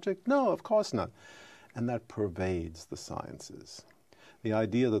physical object? No, of course not. And that pervades the sciences. The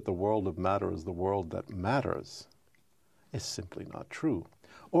idea that the world of matter is the world that matters is simply not true.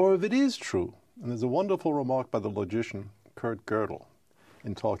 Or if it is true, and there's a wonderful remark by the logician Kurt Gödel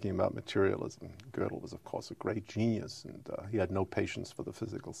in talking about materialism. Gödel was, of course, a great genius, and he had no patience for the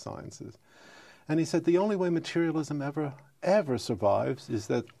physical sciences. And he said the only way materialism ever survives is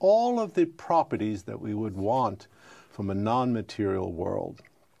that all of the properties that we would want from a non-material world,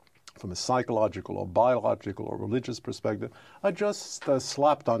 from a psychological or biological or religious perspective, are just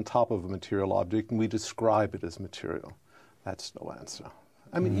slapped on top of a material object, and we describe it as material. That's no answer.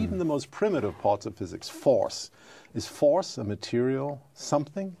 I mean, even the most primitive parts of physics, force. Is force a material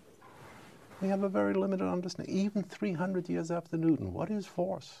something? We have a very limited understanding. Even 300 years after Newton, what is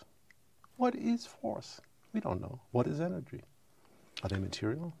force? What is force? We don't know. What is energy? Are they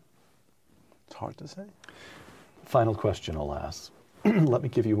material? It's hard to say. Final question, alas. Let me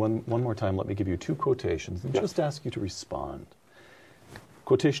give you one more time, let me give you 2 quotations and just ask you to respond.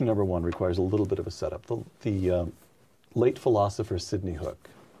 Quotation number 1 requires a little bit of a setup. The late philosopher Sidney Hook,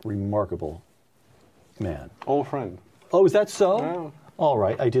 remarkable man. Old friend. Oh, is that so? Yeah. All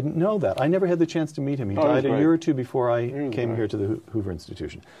right, I didn't know that. I never had the chance to meet him. He died a year or 2 before I came here to the Hoover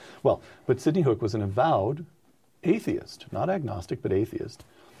Institution. Well, but Sidney Hook was an avowed atheist, not agnostic, but atheist.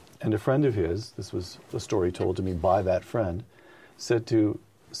 And a friend of his, this was a story told to me by that friend, said to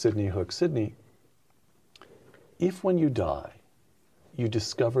Sidney Hook, Sidney, if when you die, you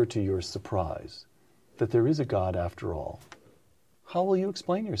discover to your surprise that there is a God after all, how will you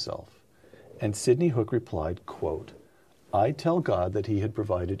explain yourself? And Sidney Hook replied, quote, I tell God that he had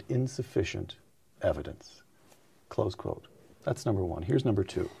provided insufficient evidence, close quote. That's number 1. Here's number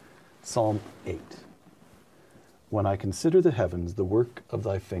 2, Psalm 8. When I consider the heavens, the work of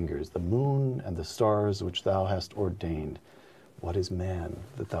thy fingers, the moon and the stars which thou hast ordained, what is man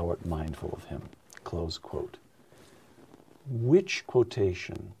that thou art mindful of him? Close quote. Which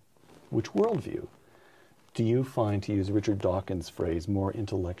quotation, which worldview, do you find, to use Richard Dawkins' phrase, more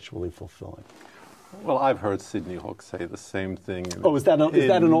intellectually fulfilling? Well, I've heard Sidney Hook say the same thing. Oh, is that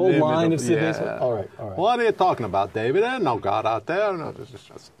an old line of Sidney's? Yeah. All right. What are you talking about, David? There's no God out there. No, this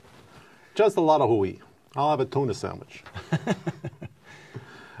is just a lot of hooey. I'll have a tuna sandwich.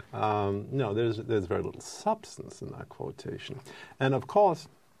 No, there's very little substance in that quotation. And of course,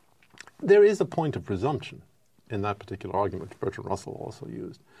 there is a point of presumption in that particular argument, which Bertrand Russell also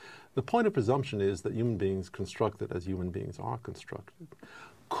used. The point of presumption is that human beings constructed as human beings are constructed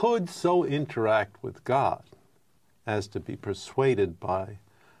could so interact with God as to be persuaded by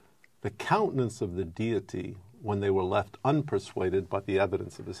the countenance of the deity when they were left unpersuaded by the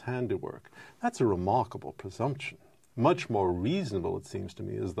evidence of his handiwork. That's a remarkable presumption. Much more reasonable, it seems to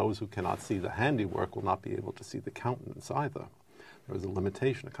me, is those who cannot see the handiwork will not be able to see the countenance either. There is a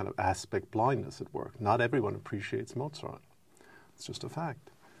limitation, a kind of aspect blindness at work. Not everyone appreciates Mozart. It's just a fact.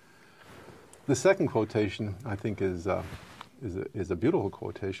 The second quotation, I think, is a beautiful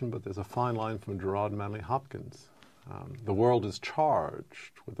quotation, but there's a fine line from Gerard Manley Hopkins. The world is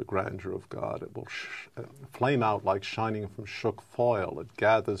charged with the grandeur of God. It will flame out like shining from shook foil. It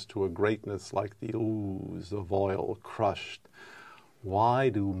gathers to a greatness like the ooze of oil crushed. Why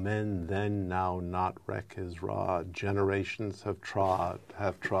do men then now not wreck his rod? Generations have trod.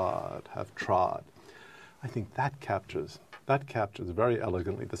 I think that captures very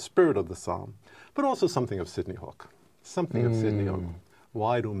elegantly the spirit of the psalm, but also something of Sidney Hook.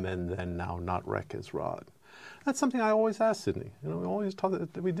 Why do men then now not wreck his rod? That's something I always asked Sidney. You know,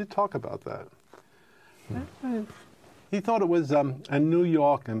 we did talk about that. He thought it was a New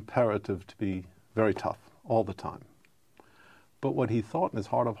York imperative to be very tough all the time. But what he thought in his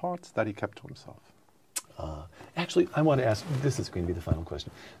heart of hearts, that he kept to himself. Actually, I want to ask, this is going to be the final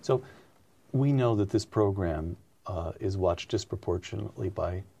question. So we know that this program is watched disproportionately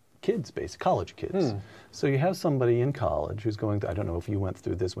by kids, college kids. So you have somebody in college who's going through, I don't know if you went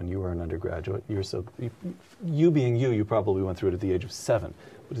through this when you were an undergraduate, you being you probably went through it at the age of 7.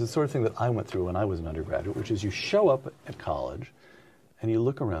 But it's the sort of thing that I went through when I was an undergraduate, which is you show up at college and you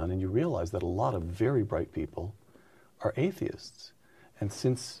look around and you realize that a lot of very bright people are atheists. And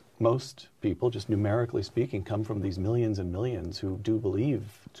since most people, just numerically speaking, come from these millions and millions who do believe,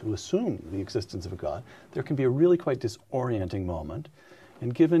 to assume the existence of a God, there can be a really quite disorienting moment.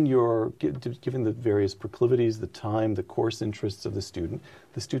 And given the various proclivities, the time, the course interests of the student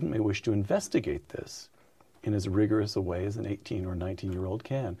may wish to investigate this in as rigorous a way as an 18 or 19-year-old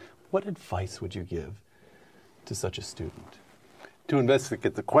can. What advice would you give to such a student? To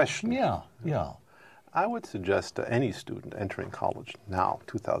investigate the question? Yeah. I would suggest to any student entering college now,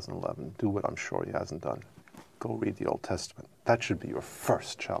 2011, do what I'm sure he hasn't done. Go read the Old Testament. That should be your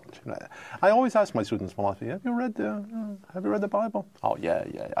first challenge. I always ask my students in philosophy, have you read the Bible? Oh, yeah,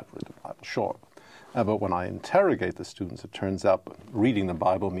 I've read the Bible, sure. But when I interrogate the students, it turns out reading the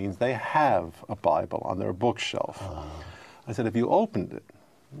Bible means they have a Bible on their bookshelf. I said, have you opened it?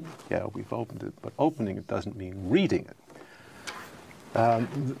 Yeah, we've opened it, but opening it doesn't mean reading it.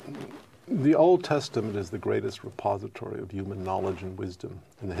 The Old Testament is the greatest repository of human knowledge and wisdom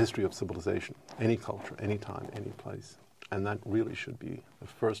in the history of civilization, any culture, any time, any place. And that really should be the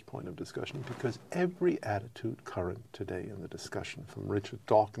first point of discussion, because every attitude current today in the discussion, from Richard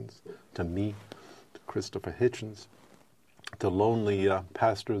Dawkins to me, to Christopher Hitchens, to lonely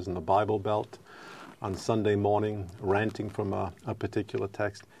pastors in the Bible Belt on Sunday morning ranting from a particular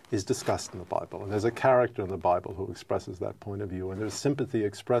text, is discussed in the Bible. And there's a character in the Bible who expresses that point of view, and there's sympathy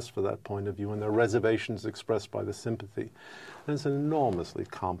expressed for that point of view, and there are reservations expressed by the sympathy. And it's an enormously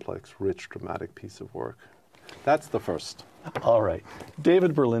complex, rich, dramatic piece of work. That's the first. All right.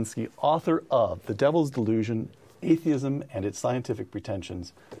 David Berlinski, author of The Devil's Delusion, Atheism and Its Scientific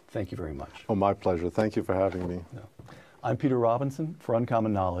Pretensions. Thank you very much. Oh, my pleasure. Thank you for having me. No. I'm Peter Robinson for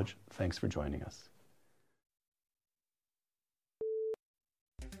Uncommon Knowledge. Thanks for joining us.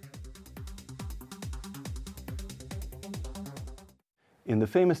 In the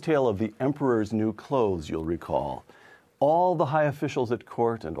famous tale of the Emperor's New Clothes, you'll recall, all the high officials at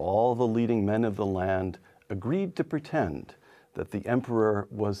court and all the leading men of the land agreed to pretend that the emperor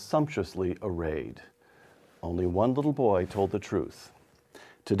was sumptuously arrayed. Only one little boy told the truth.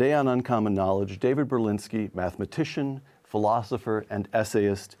 Today on Uncommon Knowledge, David Berlinski, mathematician, philosopher, and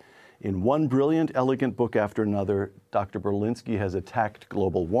essayist. In one brilliant, elegant book after another, Dr. Berlinski has attacked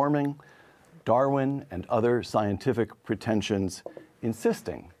global warming, Darwin, and other scientific pretensions,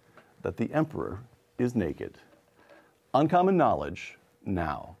 insisting that the emperor is naked. Uncommon Knowledge,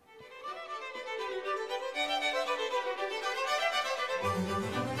 now.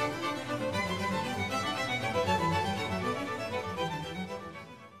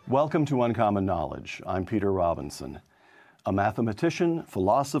 Welcome to Uncommon Knowledge. I'm Peter Robinson, a mathematician,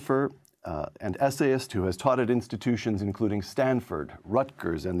 philosopher, and essayist who has taught at institutions including Stanford,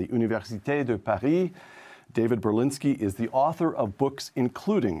 Rutgers, and the Université de Paris. David Berlinski is the author of books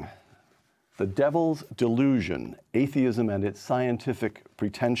including The Devil's Delusion, Atheism and Its Scientific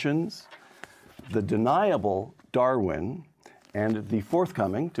Pretensions, The Deniable Darwin, and the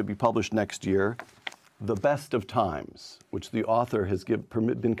forthcoming, to be published next year, The Best of Times, which the author has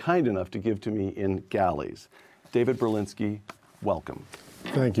been kind enough to give to me in galleys. David Berlinski, welcome.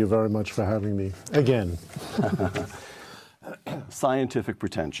 Thank you very much for having me again. Scientific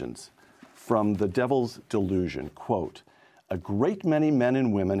Pretensions. From The Devil's Delusion, quote, a great many men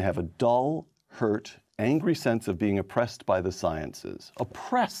and women have a dull, hurt, angry sense of being oppressed by the sciences.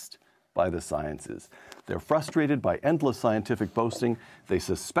 Oppressed by the sciences. They're frustrated by endless scientific boasting. They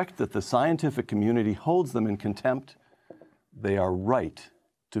suspect that the scientific community holds them in contempt. They are right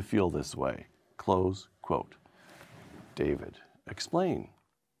to feel this way. Close quote. David, explain.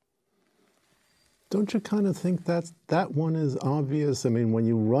 Don't you kind of think that one is obvious? I mean, when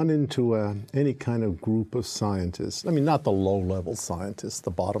you run into any kind of group of scientists, I mean, not the low-level scientists, the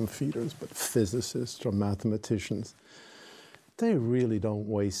bottom feeders, but physicists or mathematicians, they really don't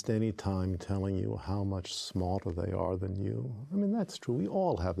waste any time telling you how much smarter they are than you. I mean, that's true. We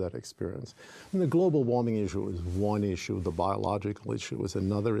all have that experience. I mean, the global warming issue is one issue. The biological issue is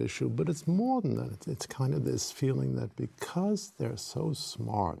another issue. But it's more than that. It's kind of this feeling that because they're so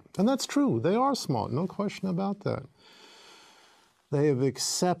smart, and that's true, they are smart, no question about that. They have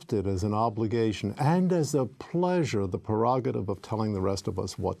accepted as an obligation and as a pleasure the prerogative of telling the rest of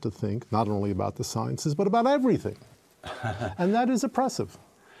us what to think, not only about the sciences, but about everything. And that is oppressive.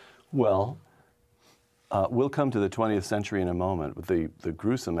 Well, we'll come to the 20th century in a moment, with the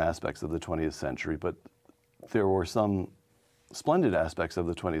gruesome aspects of the 20th century, but there were some splendid aspects of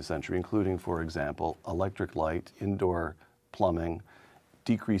the 20th century, including, for example, electric light, indoor plumbing,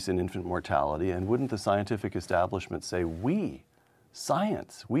 decrease in infant mortality, and wouldn't the scientific establishment say, we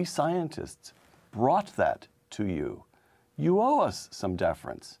scientists brought that to you. You owe us some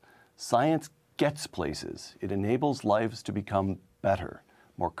deference. Science gets places. It enables lives to become better,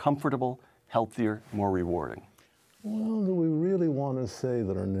 more comfortable, healthier, more rewarding. Well, do we really want to say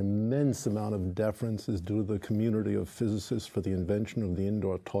that an immense amount of deference is due to the community of physicists for the invention of the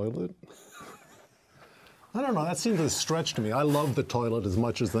indoor toilet? I don't know, that seems a stretch to me. I love the toilet as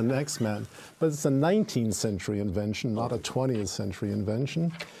much as the next man, but it's a 19th century invention, not a 20th century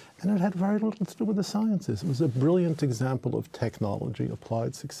invention, and it had very little to do with the sciences. It was a brilliant example of technology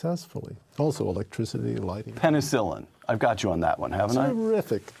applied successfully. Also electricity, lighting. Penicillin. I've got you on that one, haven't I?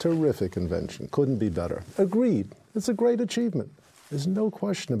 Terrific, terrific invention. Couldn't be better. Agreed. It's a great achievement. There's no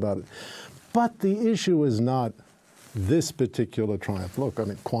question about it. But the issue is not this particular triumph. Look, I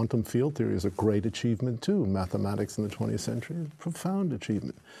mean, quantum field theory is a great achievement too. Mathematics in the 20th century is a profound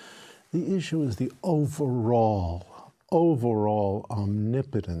achievement. The issue is the overall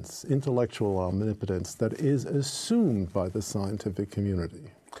omnipotence, intellectual omnipotence that is assumed by the scientific community.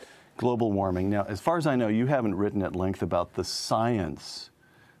 Global warming. Now, as far as I know, you haven't written at length about the science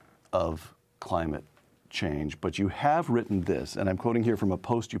of climate change, but you have written this, and I'm quoting here from a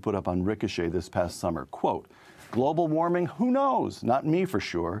post you put up on Ricochet this past summer, quote, global warming, who knows? Not me for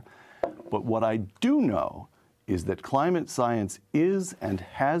sure. But what I do know is that climate science is and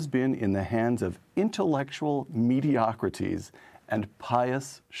has been in the hands of intellectual mediocrities and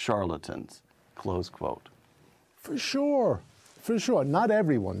pious charlatans, close quote. For sure. For sure. Not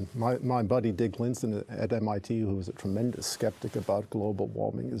everyone. My buddy Dick Linson at MIT, who is a tremendous skeptic about global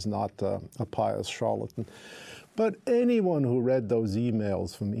warming, is not a pious charlatan. But anyone who read those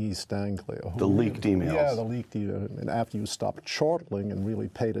emails from East Anglia. The leaked emails. Yeah, the leaked emails. And after you stopped chortling and really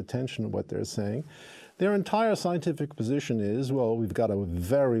paid attention to what they're saying, their entire scientific position is, well, we've got a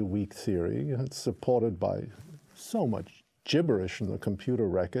very weak theory. It's supported by so much gibberish in the computer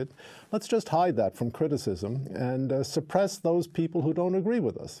record. Let's just hide that from criticism and suppress those people who don't agree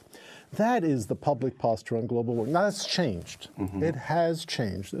with us. That is the public posture on global warming. Now, that's changed. Mm-hmm. It has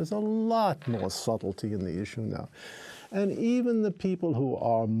changed. There's a lot more subtlety in the issue now. And even the people who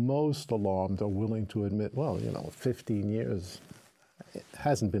are most alarmed are willing to admit, well, 15 years, it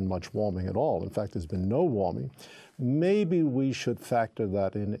hasn't been much warming at all. In fact, there's been no warming. Maybe we should factor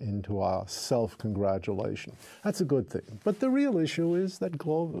that into our self-congratulation. That's a good thing. But the real issue is that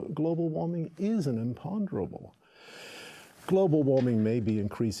global warming is an imponderable. Global warming may be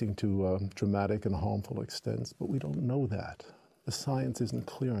increasing to dramatic and harmful extents, but we don't know that. The science isn't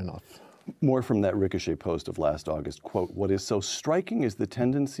clear enough. More from that Ricochet post of last August, quote, what is so striking is the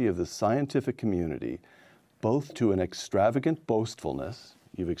tendency of the scientific community both to an extravagant boastfulness,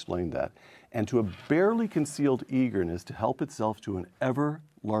 you've explained that, and to a barely concealed eagerness to help itself to an ever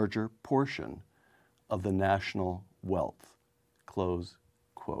larger portion of the national wealth, close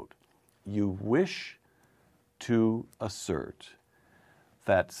quote. You wish to assert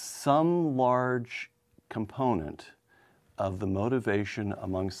that some large component of the motivation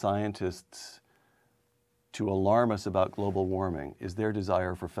among scientists to alarm us about global warming is their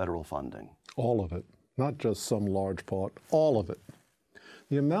desire for federal funding. All of it. Not just some large part, all of it.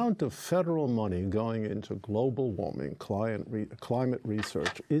 The amount of federal money going into global warming, climate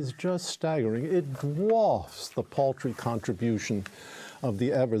research is just staggering. It dwarfs the paltry contribution of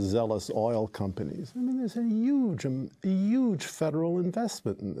the ever-zealous oil companies. I mean, there's a huge federal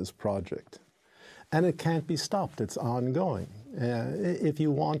investment in this project. And it can't be stopped. It's ongoing. If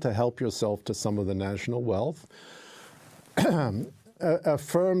you want to help yourself to some of the national wealth,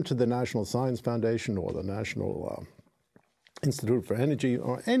 affirm to the National Science Foundation or the National Institute for Energy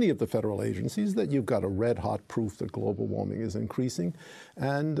or any of the federal agencies that you've got a red-hot proof that global warming is increasing,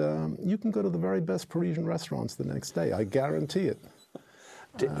 and you can go to the very best Parisian restaurants the next day. I guarantee it.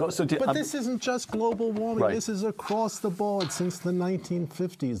 But this isn't just global warming. Right. This is across the board. Since the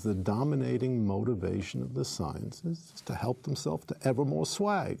 1950s, the dominating motivation of the sciences is to help themselves to ever more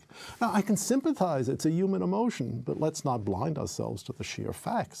swag. Now, I can sympathize. It's a human emotion, but let's not blind ourselves to the sheer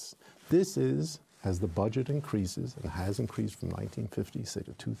facts. This is, as the budget increases, and has increased from 1950, say,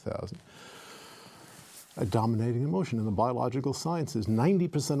 to 2000, a dominating emotion in the biological sciences.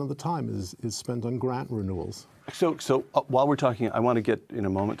 90% of the time is spent on grant renewals. So while we're talking, I want to get in a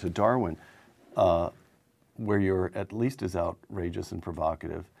moment to Darwin, where you're at least as outrageous and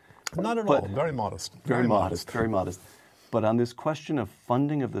provocative. Not at all. Very modest. Very modest. Very modest. But on this question of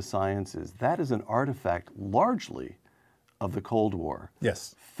funding of the sciences, that is an artifact largely of the Cold War.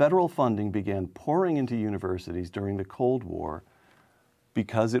 Yes. Federal funding began pouring into universities during the Cold War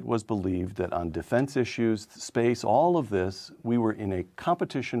because it was believed that on defense issues, space, all of this, we were in a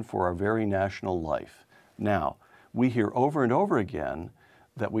competition for our very national life. Now, we hear over and over again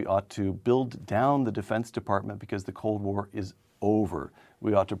that we ought to build down the Defense Department because the Cold War is over.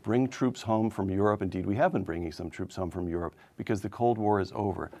 We ought to bring troops home from Europe. Indeed, we have been bringing some troops home from Europe because the Cold War is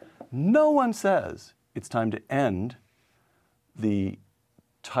over. No one says it's time to end the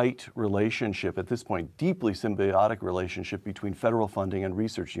tight relationship, at this point, deeply symbiotic relationship between federal funding and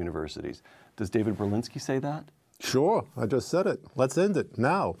research universities. Does David Berlinski say that? Sure, I just said it. Let's end it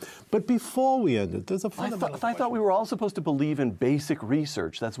now. But before we end it, there's a fundamental I thought we were all supposed to believe in basic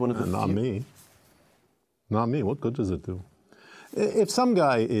research. That's one of the Not me. Not me. What good does it do? If some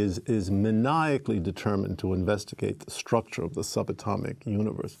guy is maniacally determined to investigate the structure of the subatomic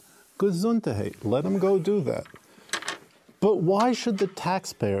universe, Gesundheit, let him go do that. But why should the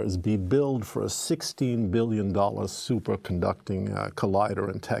taxpayers be billed for a $16 billion superconducting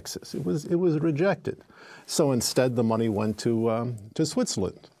collider in Texas? It was rejected. So instead, the money went to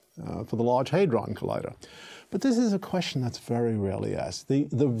Switzerland for the Large Hadron Collider. But this is a question that's very rarely asked. The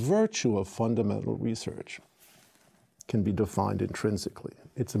virtue of fundamental research can be defined intrinsically.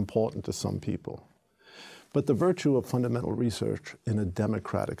 It's important to some people. But the virtue of fundamental research in a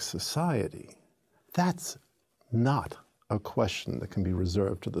democratic society, that's not a question that can be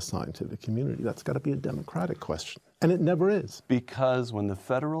reserved to the scientific community. That's got to be a democratic question. And it never is. Because when the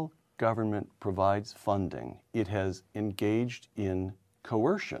federal government provides funding, it has engaged in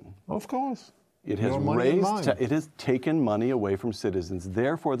coercion. Of course. It has it has taken money away from citizens.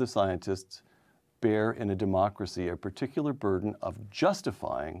 Therefore, the scientists bear in a democracy a particular burden of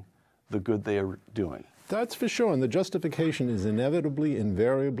justifying the good they are doing. That's for sure, and the justification is inevitably,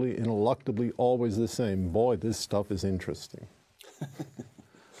 invariably, ineluctably always the same. Boy, this stuff is interesting.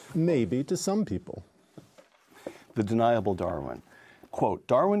 Maybe to some people. The deniable Darwin. Quote,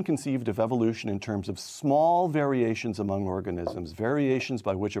 Darwin conceived of evolution in terms of small variations among organisms, variations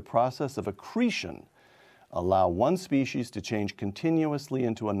by which a process of accretion allow one species to change continuously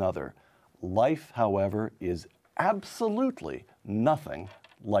into another. Life, however, is absolutely nothing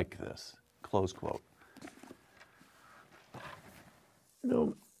like this. Close quote.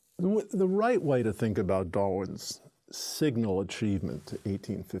 You know, the right way to think about Darwin's signal achievement to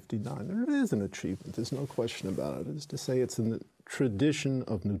 1859, and it is an achievement, there's no question about it, is to say it's in the tradition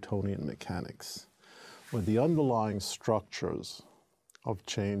of Newtonian mechanics, where the underlying structures of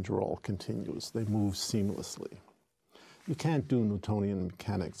change are all continuous. They move seamlessly. You can't do Newtonian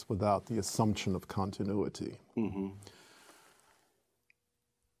mechanics without the assumption of continuity. Mm-hmm.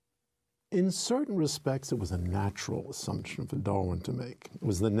 In certain respects, it was a natural assumption for Darwin to make. It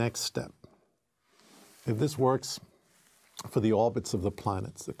was the next step. If this works for the orbits of the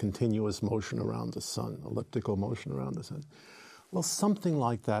planets, the continuous motion around the sun, elliptical motion around the sun, well, something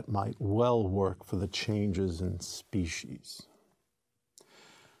like that might well work for the changes in species.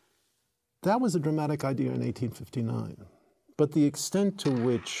 That was a dramatic idea in 1859. But the extent to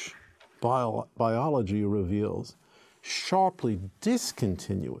which biology reveals sharply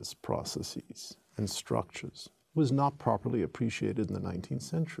discontinuous processes and structures was not properly appreciated in the 19th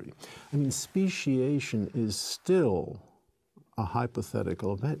century. I mean, speciation is still a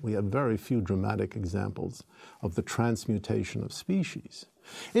hypothetical event. We have very few dramatic examples of the transmutation of species.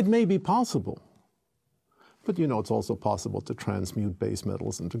 It may be possible, but you know, it's also possible to transmute base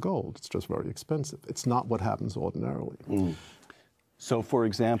metals into gold. It's just very expensive. It's not what happens ordinarily. Mm. So, for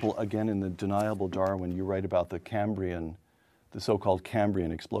example, again, in the deniable Darwin, you write about the Cambrian, the so-called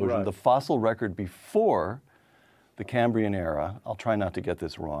Cambrian explosion. Right. The fossil record before the Cambrian era, I'll try not to get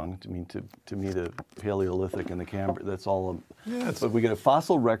this wrong, to me the Paleolithic and the Cambrian, that's all, but we get a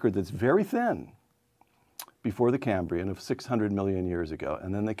fossil record that's very thin before the Cambrian of 600 million years ago.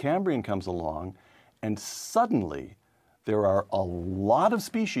 And then the Cambrian comes along, and suddenly there are a lot of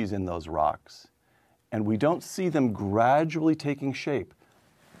species in those rocks, and we don't see them gradually taking shape.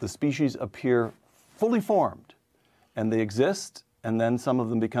 the species appear fully formed, and they exist, and then some of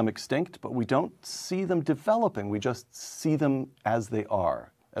them become extinct, but we don't see them developing. We just see them as they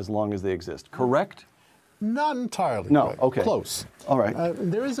are, as long as they exist. Correct? Not entirely. No, correct. okay. Close. All right.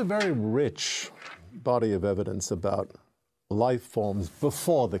 There is a very rich body of evidence about life forms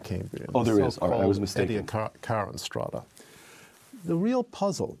before the Cambrian. Oh, there is. All right, I was mistaken. Ediacaran strata. The real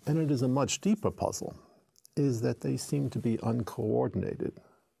puzzle, and it is a much deeper puzzle, is that they seem to be uncoordinated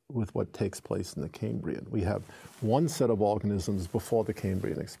with what takes place in the Cambrian. We have one set of organisms before the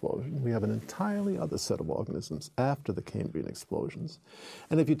Cambrian explosion. We have an entirely other set of organisms after the Cambrian explosions.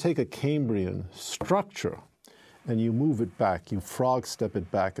 And if you take a Cambrian structure and you move it back, you frog step it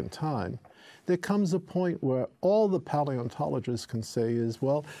back in time, there comes a point where all the paleontologists can say is,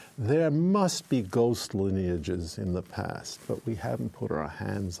 well, there must be ghost lineages in the past, but we haven't put our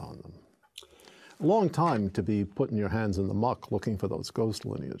hands on them. A long time to be putting your hands in the muck looking for those ghost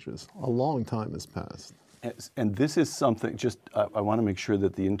lineages. A long time has passed. And this is something, I want to make sure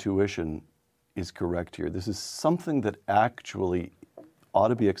that the intuition is correct here. This is something that actually ought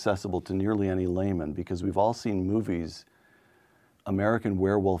to be accessible to nearly any layman, because we've all seen movies, American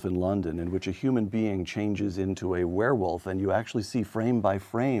Werewolf in London, in which a human being changes into a werewolf, and you actually see frame by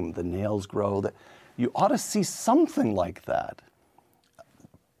frame the nails grow. You ought to see something like that,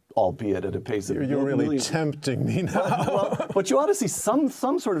 albeit at a pace of You're really tempting me now. Well, but you ought to see some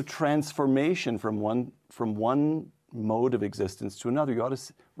sort of transformation from one mode of existence to another. You ought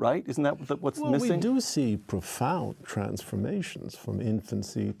to, right? Isn't that what's missing? Well, we do see profound transformations from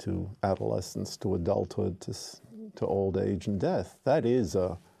infancy to adolescence to adulthood to old age and death. That is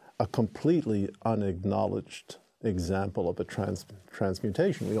a completely unacknowledged example of a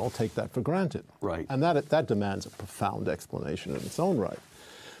transmutation. We all take that for granted. Right. And that demands a profound explanation in its own right.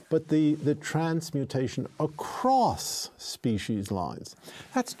 But the transmutation across species lines,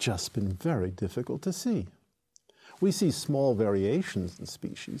 that's just been very difficult to see. We see small variations in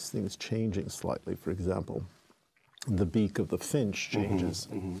species, things changing slightly. For example, the beak of the finch changes,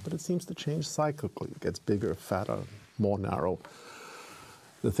 but it seems to change cyclically. It gets bigger, fatter, more narrow.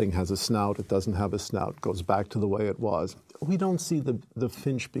 The thing has a snout, it doesn't have a snout, goes back to the way it was. We don't see the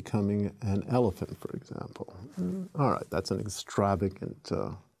finch becoming an elephant, for example. All right, that's an extravagant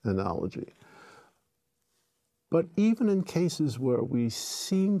analogy. But even in cases where we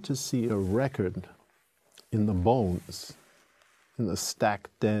seem to see a record in the bones, in the stacked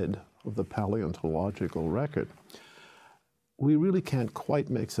dead of the paleontological record, we really can't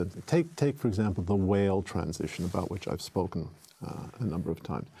quite make sense. Take, for example, the whale transition, about which I've spoken a number of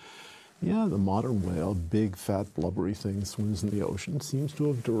times. Yeah, the modern whale, big, fat, blubbery thing, swims in the ocean, seems to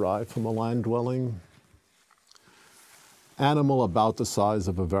have derived from a land-dwelling animal about the size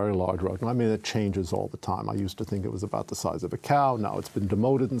of a very large rodent. I mean, it changes all the time. I used to think it was about the size of a cow. Now it's been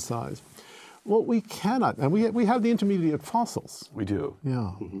demoted in size. Well, we cannot, and we have the intermediate fossils. We do.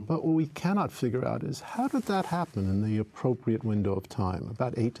 Yeah, but what we cannot figure out is how did that happen in the appropriate window of time,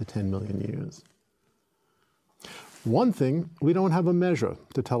 about 8 to 10 million years? One thing, we don't have a measure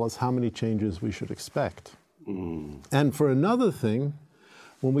to tell us how many changes we should expect. And for another thing,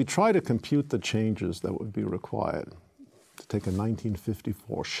 when we try to compute the changes that would be required, to take a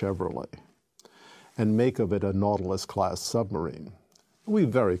 1954 Chevrolet and make of it a Nautilus-class submarine, we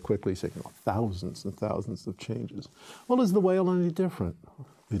very quickly say, thousands and thousands of changes. Well, is the whale any different?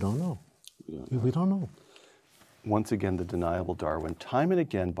 We don't know. We don't know. Once again, the deniable Darwin. Time and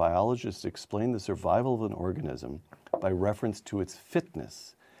again, biologists explain the survival of an organism by reference to its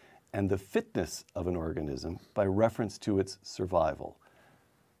fitness, and the fitness of an organism by reference to its survival.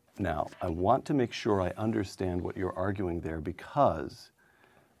 Now, I want to make sure I understand what you're arguing there, because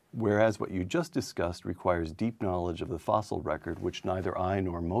whereas what you just discussed requires deep knowledge of the fossil record, which neither I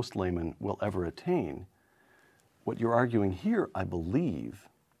nor most laymen will ever attain, what you're arguing here, I believe,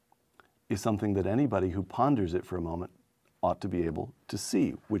 is something that anybody who ponders it for a moment ought to be able to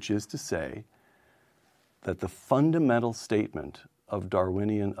see, which is to say that the fundamental statement of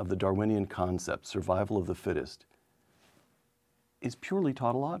the Darwinian concept, survival of the fittest, is purely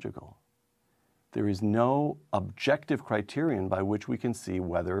tautological. There is no objective criterion by which we can see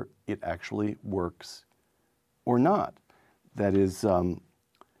whether it actually works or not. That is,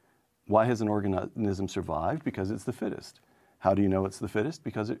 why has an organism survived? Because it's the fittest. How do you know it's the fittest?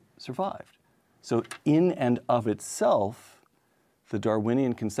 Because it survived. So in and of itself, the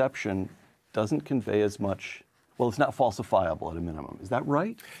Darwinian conception doesn't convey as much, well, it's not falsifiable at a minimum. Is that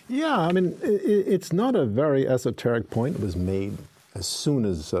right? Yeah, I mean, it's not a very esoteric point. It was made as soon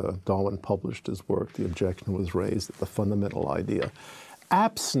as Darwin published his work. The objection was raised at the fundamental idea.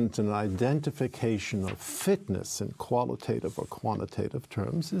 absent an identification of fitness in qualitative or quantitative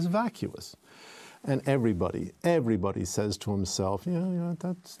terms, is vacuous. And everybody says to himself, yeah,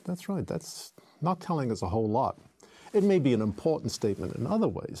 that's right. That's not telling us a whole lot. It may be an important statement in other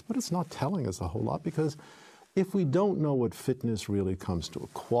ways, but it's not telling us a whole lot, because if we don't know what fitness really comes to, a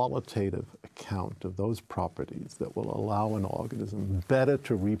qualitative account of those properties that will allow an organism better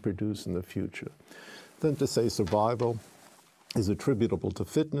to reproduce in the future, then to say survival is attributable to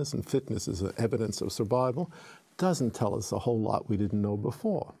fitness and fitness is an evidence of survival doesn't tell us a whole lot we didn't know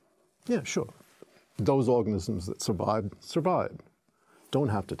before. Yeah, sure. Those organisms that survived. Don't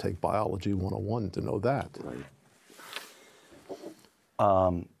have to take Biology 101 to know that. Right.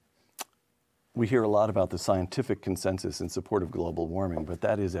 We hear a lot about the scientific consensus in support of global warming, but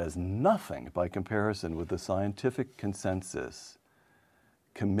that is as nothing by comparison with the scientific consensus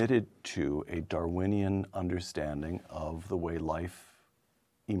committed to a Darwinian understanding of the way life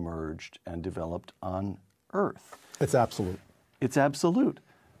emerged and developed on Earth. It's absolute. It's absolute.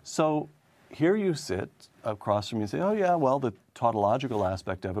 So here you sit across from me and say, oh yeah, well, the tautological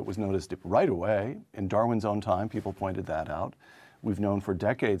aspect of it was noticed right away. In Darwin's own time, people pointed that out. We've known for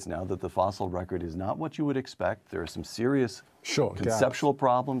decades now that the fossil record is not what you would expect. There are some serious conceptual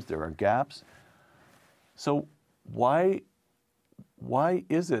problems. There are gaps. So why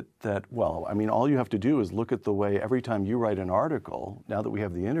is it that, well, I mean, all you have to do is look at the way every time you write an article, now that we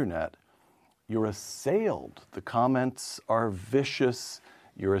have the internet, you're assailed. The comments are vicious.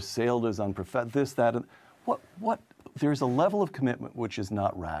 You're assailed as unprofessional, this, that, and what? There's a level of commitment which is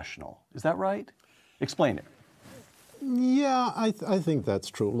not rational. Is that right? Explain it. Yeah, I think that's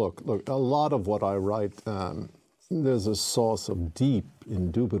true. Look, a lot of what I write, there's a source of deep,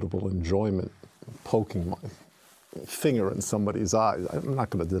 indubitable enjoyment poking my finger in somebody's eyes. I'm not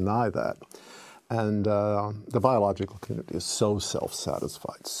going to deny that. And the biological community is so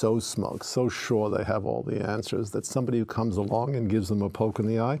self-satisfied, so smug, so sure they have all the answers that somebody who comes along and gives them a poke in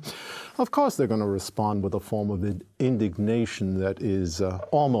the eye, of course they're going to respond with a form of indignation that is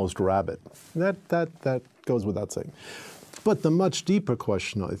almost rabid. That goes without saying. But the much deeper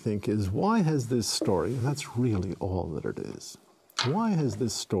question, I think, is why has this story, and that's really all that it is, why has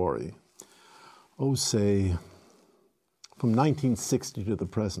this story, say, from 1960 to the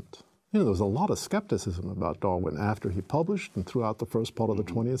present, there was a lot of skepticism about Darwin after he published and throughout the first part of the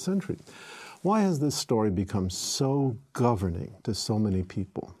 20th century. Why has this story become so governing to so many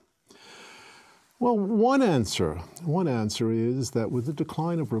people? Well, one answer is that with the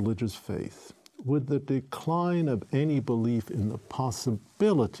decline of religious faith, with the decline of any belief in the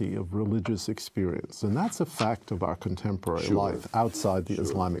possibility of religious experience, and that's a fact of our contemporary life outside the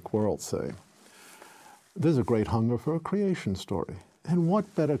Islamic world, say, there's a great hunger for a creation story. And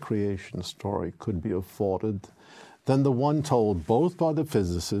what better creation story could be afforded than the one told both by the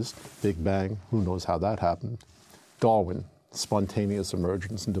physicist, Big Bang, who knows how that happened, Darwin, spontaneous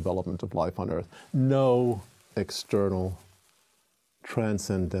emergence and development of life on Earth. No external,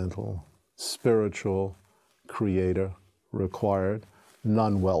 transcendental, spiritual creator required,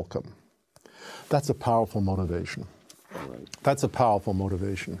 none welcome. That's a powerful motivation. That's a powerful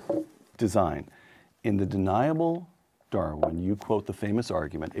motivation. Design. In The Deniable Darwin, you quote the famous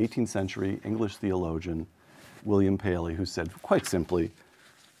argument, 18th century English theologian William Paley, who said, quite simply,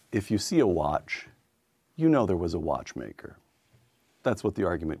 if you see a watch, you know there was a watchmaker. That's what the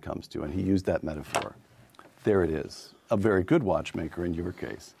argument comes to, and he used that metaphor. There it is, a very good watchmaker in your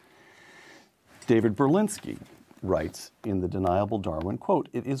case. David Berlinski writes in The Deniable Darwin, quote,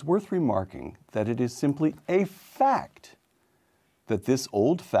 it is worth remarking that it is simply a fact that this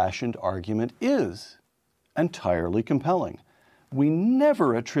old-fashioned argument is entirely compelling. We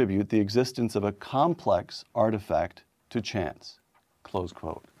never attribute the existence of a complex artifact to chance. Close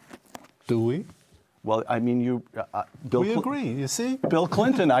quote. Do we? Well, I mean, we agree, you see? Bill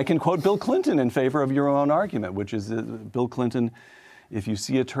Clinton, I can quote Bill Clinton in favor of your own argument, which is Bill Clinton, if you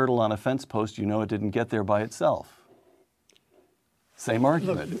see a turtle on a fence post, you know it didn't get there by itself. Same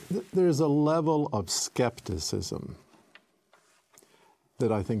argument. Look, there's a level of skepticism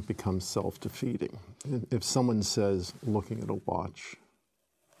that I think becomes self-defeating. If someone says, looking at a watch,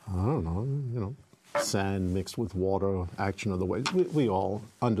 I don't know, sand mixed with water, action of the waves, we all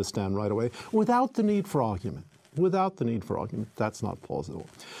understand right away, without the need for argument. Without the need for argument, that's not plausible.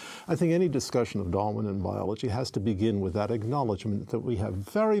 I think any discussion of Darwin and biology has to begin with that acknowledgement that we have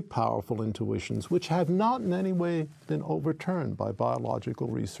very powerful intuitions which have not in any way been overturned by biological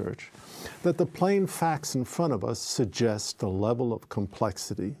research, that the plain facts in front of us suggest a level of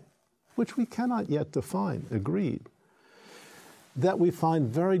complexity which we cannot yet define, agreed, that we find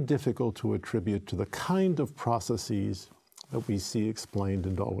very difficult to attribute to the kind of processes that we see explained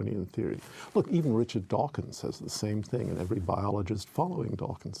in Darwinian theory. Look, even Richard Dawkins says the same thing, and every biologist following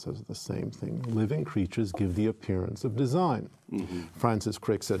Dawkins says the same thing. Living creatures give the appearance of design. Francis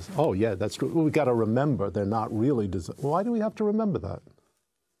Crick says, oh yeah, that's true. Well, we've got to remember they're not really designed. Why do we have to remember that?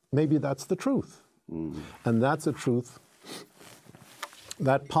 Maybe that's the truth. And that's a truth.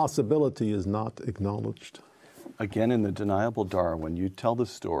 That possibility is not acknowledged. Again, in the Deniable Darwin, you tell the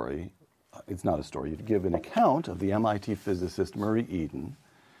story. It's not a story. You give an account of the MIT physicist Murray Eden,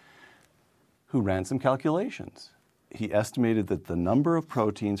 who ran some calculations. He estimated that the number of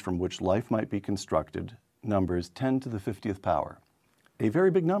proteins from which life might be constructed numbers 10 to the 50th power, a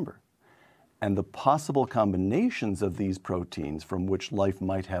very big number. And the possible combinations of these proteins from which life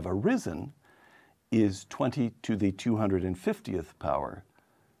might have arisen is 20 to the 250th power,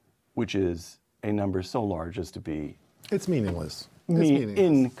 which is a number so large as to be... It's meaningless.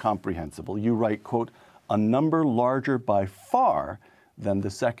 Incomprehensible. You write, quote, a number larger by far than the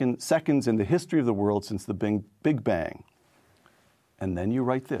seconds in the history of the world since the Big Bang. And then you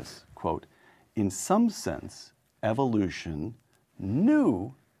write this, quote, in some sense, evolution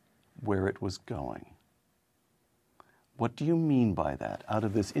knew where it was going. What do you mean by that? Out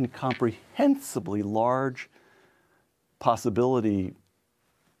of this incomprehensibly large possibility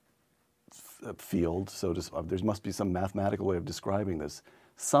field, so there must be some mathematical way of describing this.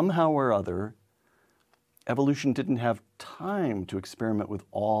 Somehow or other, evolution didn't have time to experiment with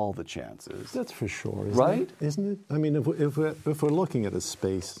all the chances. That's for sure, right? Isn't it? I mean, if we're looking at a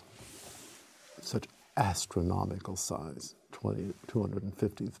space such astronomical size,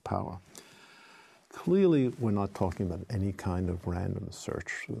 250th power, clearly we're not talking about any kind of random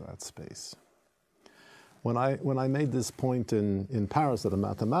search through that space. When I made this point in Paris at a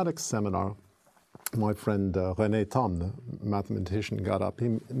mathematics seminar, my friend René Thom, the mathematician, got up.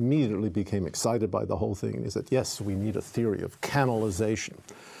 He immediately became excited by the whole thing. And he said, yes, we need a theory of canalization.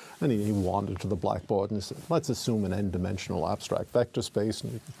 And he wandered to the blackboard and he said, let's assume an n-dimensional abstract vector space.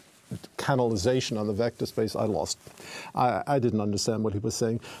 And canalization on the vector space, I didn't understand what he was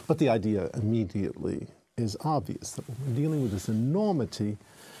saying. But the idea immediately is obvious, that when we're dealing with this enormity,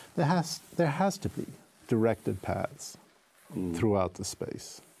 there has to be directed paths throughout the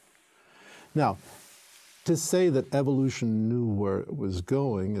space. Now, to say that evolution knew where it was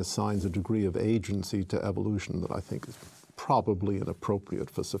going assigns a degree of agency to evolution that I think is probably inappropriate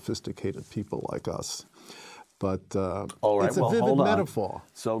for sophisticated people like us. But all right, it's a vivid metaphor.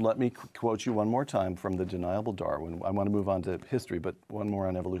 So let me quote you one more time from the Deniable Darwin. I want to move on to history, but one more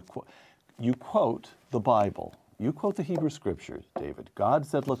on evolution. You quote the Bible. You quote the Hebrew Scriptures, David. God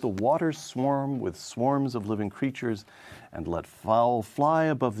said, let the waters swarm with swarms of living creatures, and let fowl fly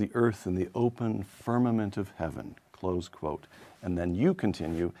above the earth in the open firmament of heaven, close quote. And then you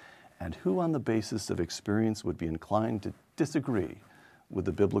continue, and who on the basis of experience would be inclined to disagree with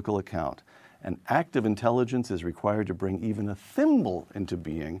the biblical account? An act of intelligence is required to bring even a thimble into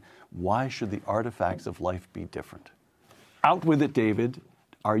being. Why should the artifacts of life be different? Out with it, David.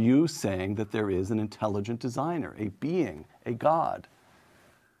 Are you saying that there is an intelligent designer, a being, a God?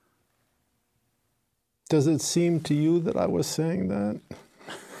 Does it seem to you that I was saying that?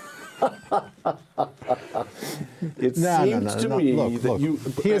 It seems to me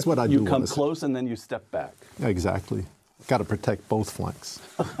that here's what I do you come close and then you step back. Exactly. Got to protect both flanks.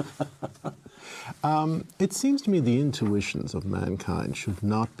 It seems to me the intuitions of mankind should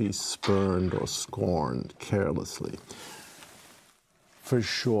not be spurned or scorned carelessly. For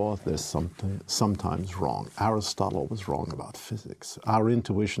sure, there's something sometimes wrong. Aristotle was wrong about physics. Our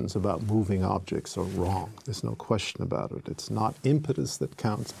intuitions about moving objects are wrong. There's no question about it. It's not impetus that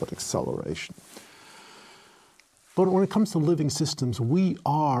counts, but acceleration. But when it comes to living systems, we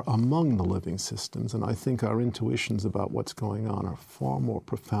are among the living systems, and I think our intuitions about what's going on are far more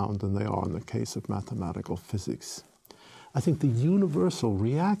profound than they are in the case of mathematical physics. I think the universal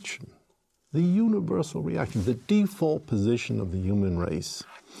reaction, the default position of the human race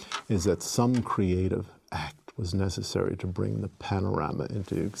is that some creative act was necessary to bring the panorama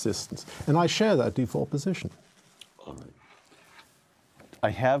into existence. And I share that default position. All right. I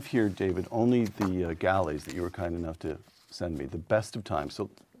have here, David, only the galleys that you were kind enough to send me, The Best of Times. So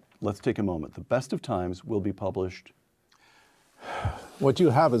let's take a moment. The Best of Times will be published. What you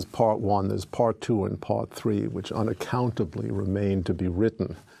have is part one. There's part two and part three, which unaccountably remain to be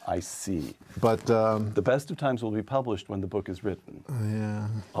written. I see. But The Best of Times will be published when the book is written. Yeah.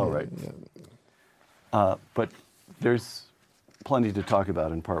 All right. Yeah. But there's plenty to talk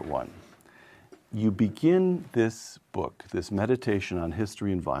about in part one. You begin this book, this meditation on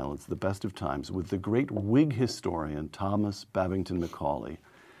history and violence, The Best of Times, with the great Whig historian Thomas Babington Macaulay,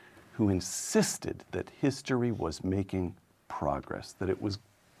 who insisted that history was making progress, that it was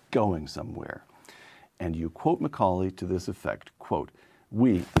going somewhere. And you quote Macaulay to this effect, quote,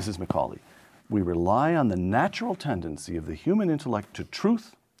 this is Macaulay, we rely on the natural tendency of the human intellect to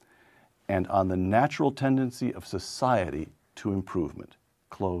truth and on the natural tendency of society to improvement,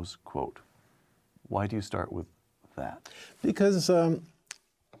 close quote. Why do you start with that? Because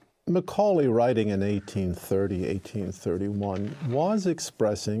Macaulay, writing in 1830, 1831, was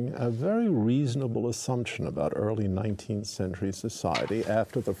expressing a very reasonable assumption about early 19th century society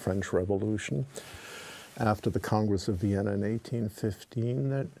after the French Revolution, after the Congress of Vienna in 1815,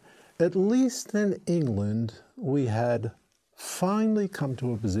 that at least in England, we had finally come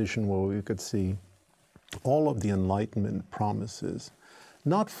to a position where we could see all of the Enlightenment promises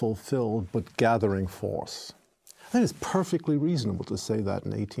not fulfilled, but gathering force. I think it's perfectly reasonable to say that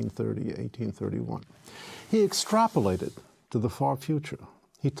in 1830, 1831. He extrapolated to the far future.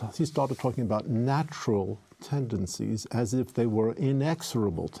 He started talking about natural tendencies as if they were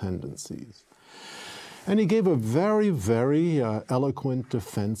inexorable tendencies. And he gave a very, very eloquent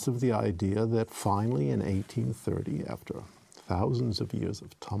defense of the idea that finally in 1830, after thousands of years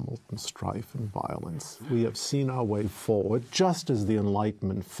of tumult and strife and violence, we have seen our way forward, just as the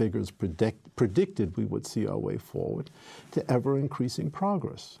Enlightenment figures predicted we would see our way forward, to ever-increasing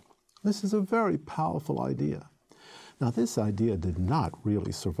progress. This is a very powerful idea. Now, this idea did not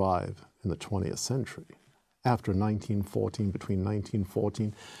really survive in the 20th century. After 1914, between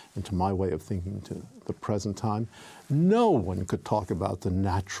 1914 and, to my way of thinking, to the present time, no one could talk about the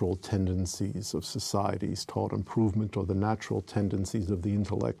natural tendencies of societies toward improvement or the natural tendencies of the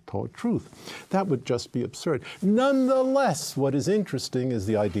intellect toward truth. That would just be absurd. Nonetheless, what is interesting is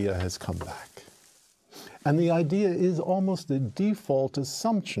the idea has come back. And the idea is almost the default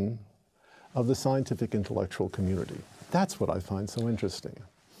assumption of the scientific intellectual community. That's what I find so interesting.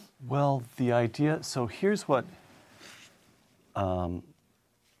 Well, the idea, so here's what, you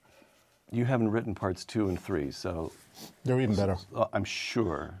haven't written parts 2 and 3, so. They're even better. I'm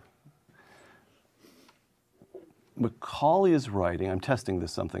sure. Macaulay is writing, I'm testing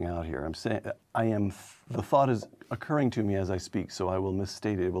something out here. I'm saying, the thought is occurring to me as I speak, so I will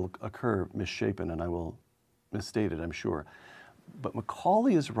misstate it. It will occur misshapen and I will misstate it, I'm sure. But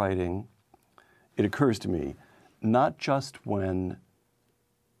Macaulay is writing, it occurs to me, not just when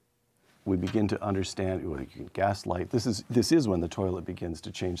we begin to understand, well, you can gaslight. This is when the toilet begins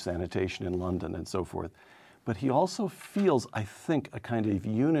to change sanitation in London and so forth. But he also feels, I think, a kind of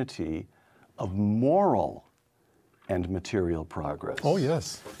unity of moral and material progress. Oh,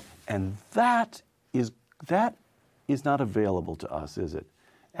 yes. And that is not available to us, is it?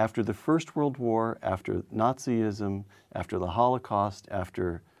 After the First World War, after Nazism, after the Holocaust,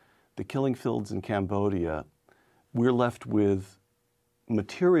 after the killing fields in Cambodia, we're left with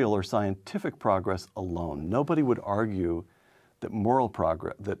material or scientific progress alone. Nobody would argue that moral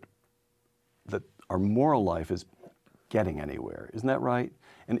progress, that our moral life is getting anywhere. Isn't that right?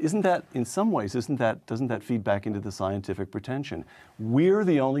 And isn't that, in some ways, doesn't that feed back into the scientific pretension? We're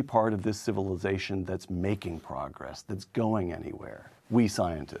the only part of this civilization that's making progress, that's going anywhere. We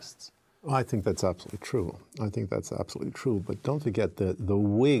scientists. I think that's absolutely true. I think that's absolutely true. But don't forget the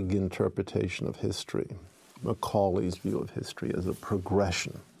Whig interpretation of history, Macaulay's view of history as a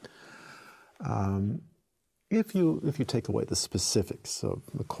progression. If you take away the specifics of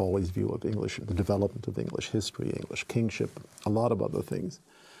Macaulay's view of English, the development of English history, English kingship, a lot of other things,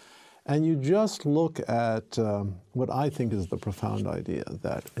 and you just look at what I think is the profound idea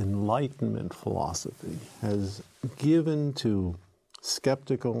that Enlightenment philosophy has given to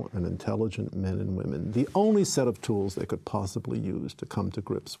skeptical and intelligent men and women the only set of tools they could possibly use to come to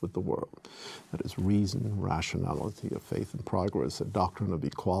grips with the world. That is reason, rationality, a faith in progress, a doctrine of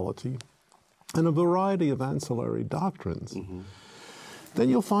equality, and a variety of ancillary doctrines. Mm-hmm. Then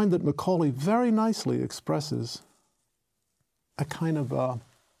you'll find that Macaulay very nicely expresses a kind of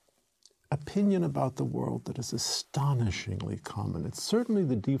opinion about the world that is astonishingly common. It's certainly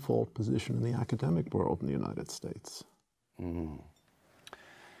the default position in the academic world in the United States. Mm.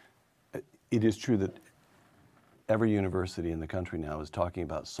 It is true that every university in the country now is talking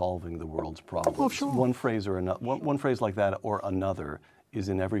about solving the world's problems. Oh, sure. One phrase or another, one phrase like that or another is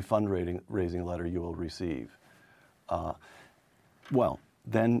in every fundraising letter you will receive. Well,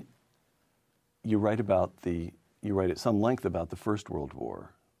 then you write at some length about the First World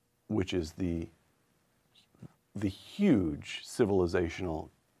War, which is the huge civilizational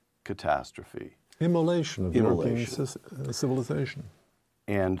catastrophe. Immolation of European civilization.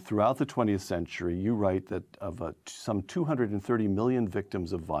 And throughout the 20th century, you write that of some 230 million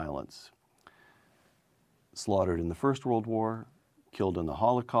victims of violence, slaughtered in the First World War, killed in the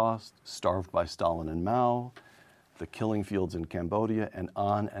Holocaust, starved by Stalin and Mao, the killing fields in Cambodia, and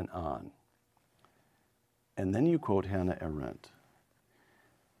on and on. And then you quote Hannah Arendt.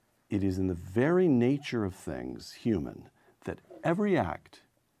 It is in the very nature of things, human, that every act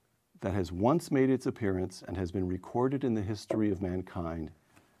that has once made its appearance and has been recorded in the history of mankind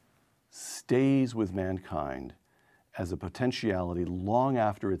stays with mankind as a potentiality long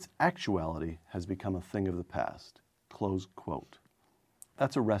after its actuality has become a thing of the past. Close quote.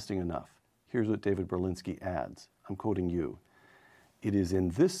 That's arresting enough. Here's what David Berlinski adds. I'm quoting you. It is in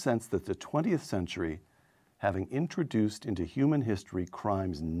this sense that the 20th century, having introduced into human history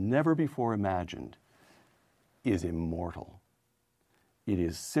crimes never before imagined, is immortal. It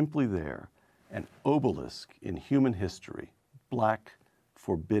is simply there, an obelisk in human history, black,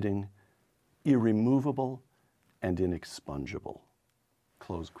 forbidding, irremovable, and inexpungible.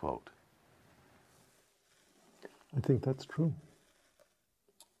 Close quote. I think that's true.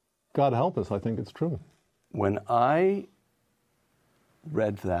 God help us, I think it's true. When I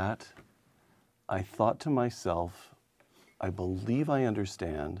read that, I thought to myself, I believe I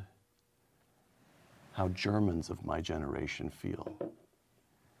understand how Germans of my generation feel.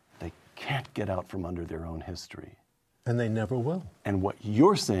 They can't get out from under their own history. And they never will. And what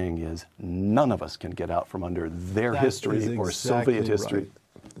you're saying is none of us can get out from under their history or Soviet history.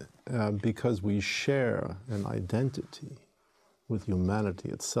 Right. Because we share an identity with humanity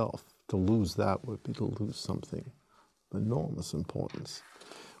itself. To lose that would be to lose something of enormous importance.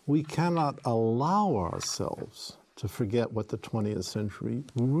 We cannot allow ourselves to forget what the 20th century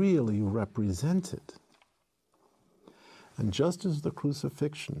really represented. And just as the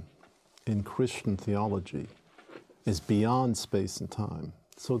crucifixion in Christian theology is beyond space and time,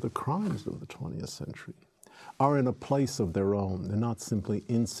 so the crimes of the 20th century are in a place of their own. They're not simply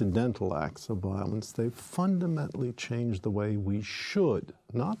incidental acts of violence. They've fundamentally changed the way we should,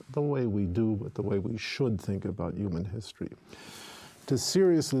 not the way we do, but the way we should think about human history. To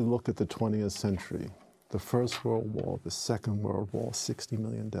seriously look at the 20th century, the First World War, the Second World War, 60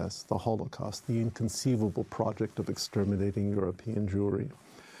 million deaths, the Holocaust, the inconceivable project of exterminating European Jewry,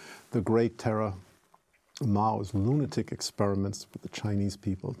 the Great Terror, Mao's lunatic experiments with the Chinese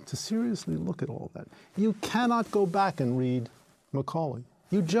people, to seriously look at all that. You cannot go back and read Macaulay.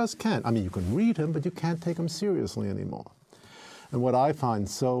 You just can't. I mean, you can read him, but you can't take him seriously anymore. And what I find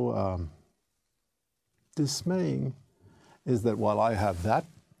so dismaying is that while I have that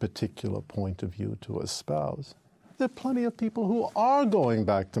particular point of view to espouse, there are plenty of people who are going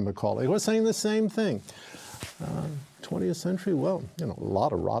back to Macaulay, who are saying the same thing. 20th century, well, you know, a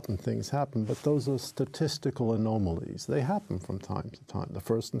lot of rotten things happen, but those are statistical anomalies. They happen from time to time. The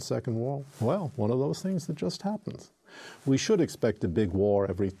First and Second War, well, one of those things that just happens. We should expect a big war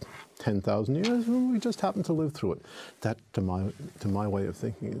every 10,000 years, and we just happen to live through it. That, to my way of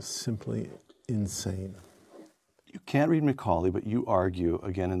thinking, is simply insane. You can't read Macaulay, but you argue,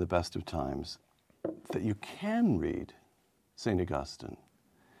 again in the best of times, that you can read St. Augustine.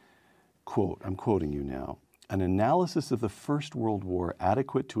 Quote, I'm quoting you now, an analysis of the First World War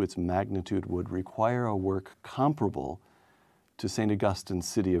adequate to its magnitude would require a work comparable to St. Augustine's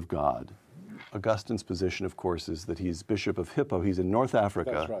City of God. Augustine's position, of course, is that he's Bishop of Hippo. He's in North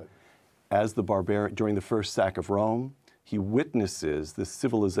Africa. That's right. As the barbarian, during the first sack of Rome, he witnesses this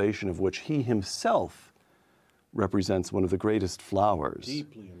civilization of which he himself represents one of the greatest flowers.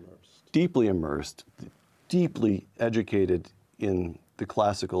 Deeply immersed, deeply educated in the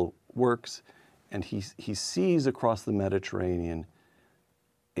classical works, and he sees across the Mediterranean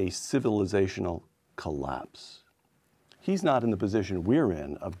a civilizational collapse. He's not in the position we're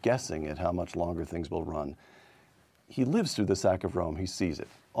in of guessing at how much longer things will run. He lives through the sack of Rome. He sees it.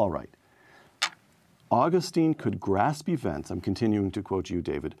 All right. Augustine could grasp events, I'm continuing to quote you,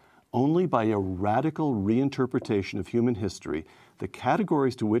 David, only by a radical reinterpretation of human history. The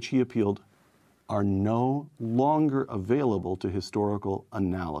categories to which he appealed are no longer available to historical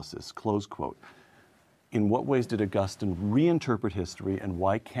analysis, close quote. In what ways did Augustine reinterpret history, and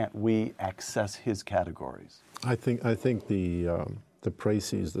why can't we access his categories? I think the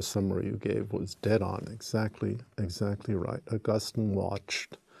précis, the summary you gave, was dead on, exactly right. Augustine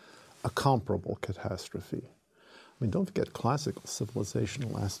watched a comparable catastrophe. I mean, don't forget, classical civilization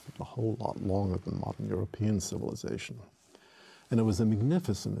lasted a whole lot longer than modern European civilization. And it was a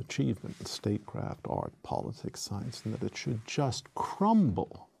magnificent achievement in statecraft, art, politics, science, and that it should just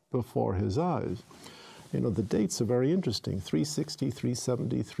crumble before his eyes. You know, the dates are very interesting. 360,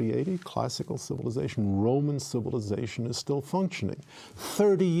 370, 380, classical civilization. Roman civilization is still functioning.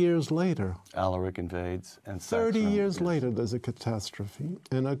 30 years later, Alaric invades, and 30 years later, there's a catastrophe.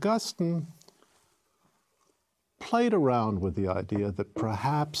 And Augustine played around with the idea that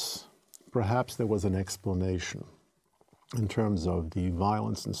perhaps there was an explanation in terms of the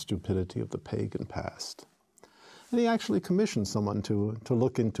violence and stupidity of the pagan past. And he actually commissioned someone to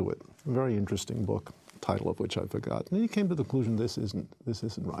look into it. A very interesting book, title of which I've forgotten. And he came to the conclusion this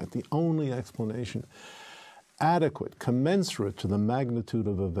isn't right. The only explanation adequate, commensurate to the magnitude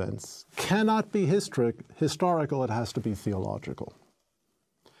of events, cannot be historical, it has to be theological.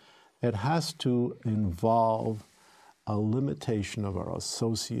 It has to involve a limitation of our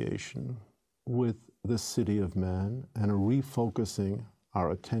association with the city of man and a refocusing our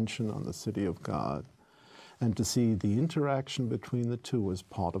attention on the city of God, and to see the interaction between the two as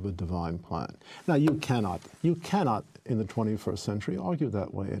part of a divine plan. Now, you cannot in the 21st century argue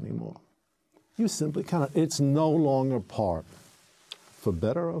that way anymore. You simply cannot. It's no longer part, for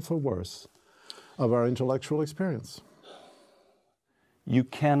better or for worse, of our intellectual experience. You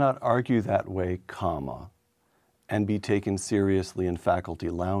cannot argue that way, comma, and be taken seriously in faculty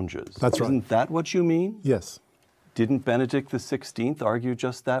lounges. That's right. Isn't that what you mean? Yes. Didn't Benedict XVI argue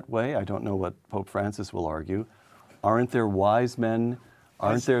just that way? I don't know what Pope Francis will argue. Aren't there wise men?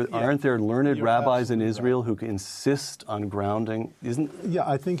 Aren't there learned rabbis in Israel who insist on grounding? Yeah,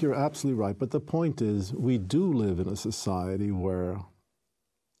 I think you're absolutely right. But the point is, we do live in a society where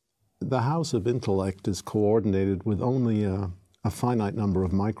the house of intellect is coordinated with only a finite number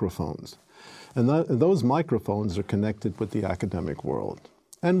of microphones. And those microphones are connected with the academic world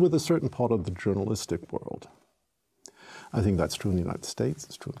and with a certain part of the journalistic world. I think that's true in the United States,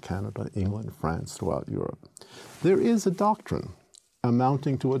 it's true in Canada, England, France, throughout Europe. There is a doctrine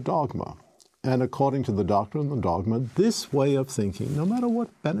amounting to a dogma. And according to the doctrine and the dogma, this way of thinking, no matter what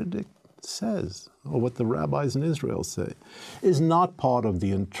Benedict says or what the rabbis in Israel say, is not part of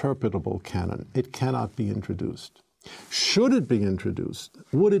the interpretable canon. It cannot be introduced. Should it be introduced?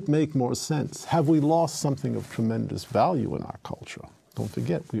 Would it make more sense? Have we lost something of tremendous value in our culture? Don't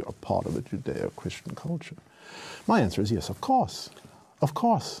forget, we are part of a Judeo-Christian culture. My answer is yes, of course. Of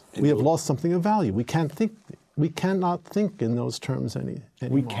course. We have lost something of value. We cannot think in those terms anymore.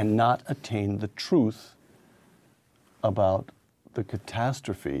 We cannot attain the truth about the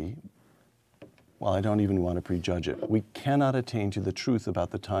catastrophe. Well, I don't even want to prejudge it. We cannot attain to the truth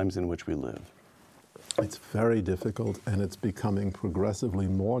about the times in which we live. It's very difficult, and it's becoming progressively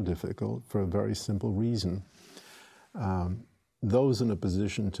more difficult for a very simple reason. Those in a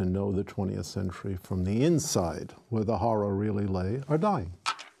position to know the 20th century from the inside, where the horror really lay, are dying.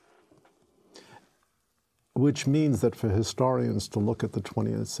 Which means that for historians to look at the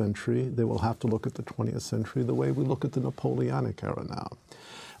 20th century, they will have to look at the 20th century the way we look at the Napoleonic era now.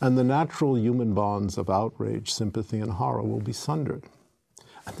 And the natural human bonds of outrage, sympathy, and horror will be sundered.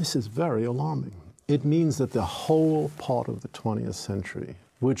 And this is very alarming. It means that the whole part of the 20th century,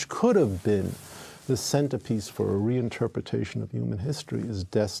 which could have been the centerpiece for a reinterpretation of human history, is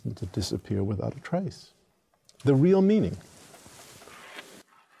destined to disappear without a trace. The real meaning.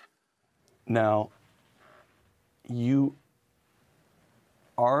 Now, you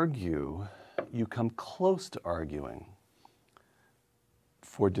come close to arguing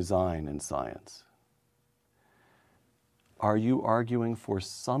for design in science. Are you arguing for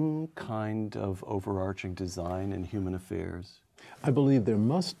some kind of overarching design in human affairs? I believe there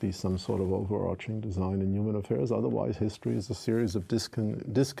must be some sort of overarching design in human affairs. Otherwise, history is a series of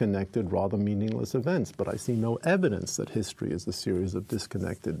disconnected, rather meaningless events. But I see no evidence that history is a series of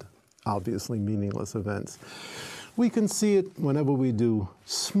disconnected, obviously meaningless events. We can see it whenever we do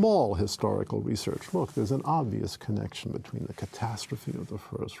small historical research. Look, there's an obvious connection between the catastrophe of the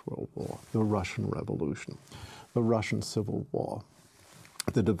First World War, the Russian Revolution, the Russian Civil War,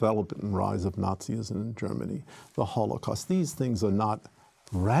 the development and rise of Nazism in Germany, the Holocaust. These things are not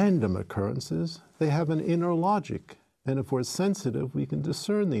random occurrences. They have an inner logic. And if we're sensitive, we can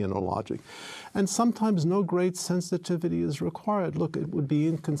discern the inner logic. And sometimes no great sensitivity is required. Look, it would be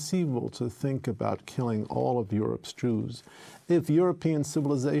inconceivable to think about killing all of Europe's Jews if European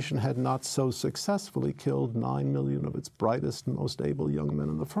civilization had not so successfully killed 9 million of its brightest and most able young men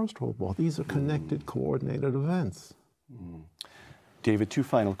in the First World War. These are connected, coordinated events. David, two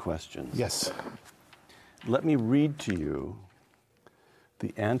final questions. Yes. Let me read to you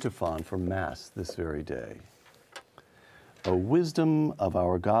the antiphon for Mass this very day. O wisdom of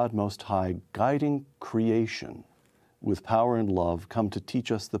our God Most High, guiding creation with power and love, come to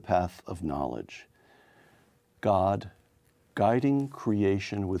teach us the path of knowledge. God, guiding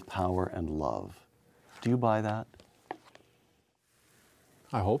creation with power and love. Do you buy that?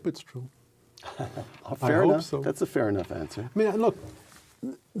 I hope it's true. Fair I enough. hope so. That's a fair enough answer. I mean, look,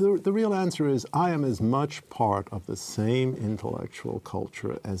 the real answer is I am as much part of the same intellectual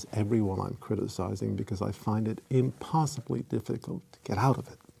culture as everyone I'm criticizing because I find it impossibly difficult to get out of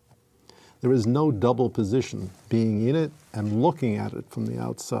it. There is no double position, being in it and looking at it from the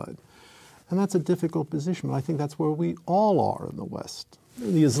outside. And that's a difficult position, but I think that's where we all are in the West.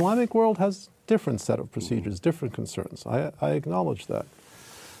 The Islamic world has a different set of procedures, different concerns. I acknowledge that.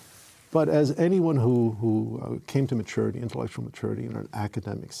 But as anyone who came to maturity, intellectual maturity in an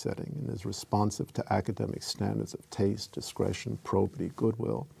academic setting and is responsive to academic standards of taste, discretion, probity,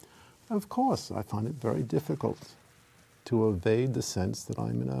 goodwill, of course I find it very difficult to evade the sense that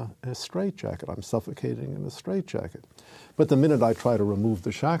I'm in a straitjacket. I'm suffocating in a straitjacket. But the minute I try to remove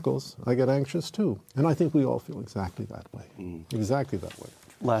the shackles, I get anxious too. And I think we all feel exactly that way. Exactly that way.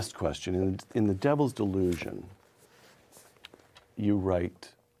 Last question. In The Devil's Delusion, you write,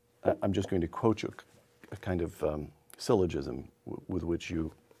 I'm just going to quote you a kind of syllogism with which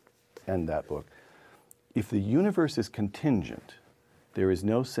you end that book. If the universe is contingent, there is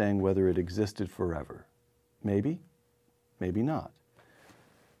no saying whether it existed forever. Maybe, maybe not.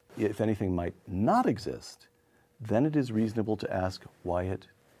 If anything might not exist, then it is reasonable to ask why it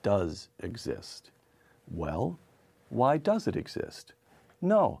does exist. Well, why does it exist?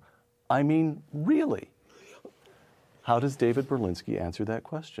 No, I mean, really. How does David Berlinski answer that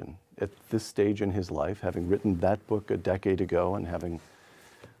question at this stage in his life, having written that book a decade ago and having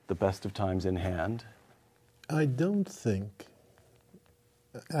the best of times in hand? I don't think,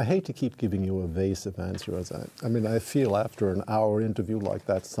 I hate to keep giving you a evasive answer. I mean, I feel after an hour interview like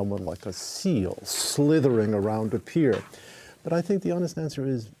that, someone like a seal slithering around a pier. But I think the honest answer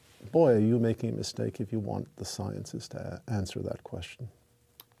is, boy, are you making a mistake if you want the sciences to answer that question.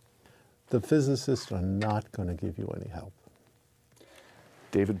 The physicists are not going to give you any help.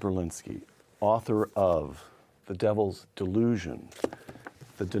 David Berlinski, author of The Devil's Delusion,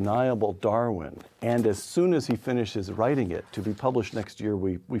 The Deniable Darwin, and as soon as he finishes writing it, to be published next year,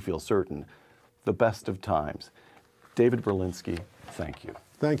 we feel certain, The Best of Times. David Berlinski, thank you.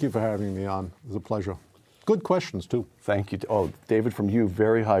 Thank you for having me on. It was a pleasure. Good questions, too. Thank you. Oh, David, from you,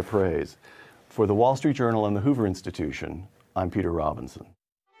 very high praise. For the Wall Street Journal and the Hoover Institution, I'm Peter Robinson.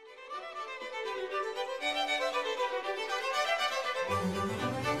 Thank you.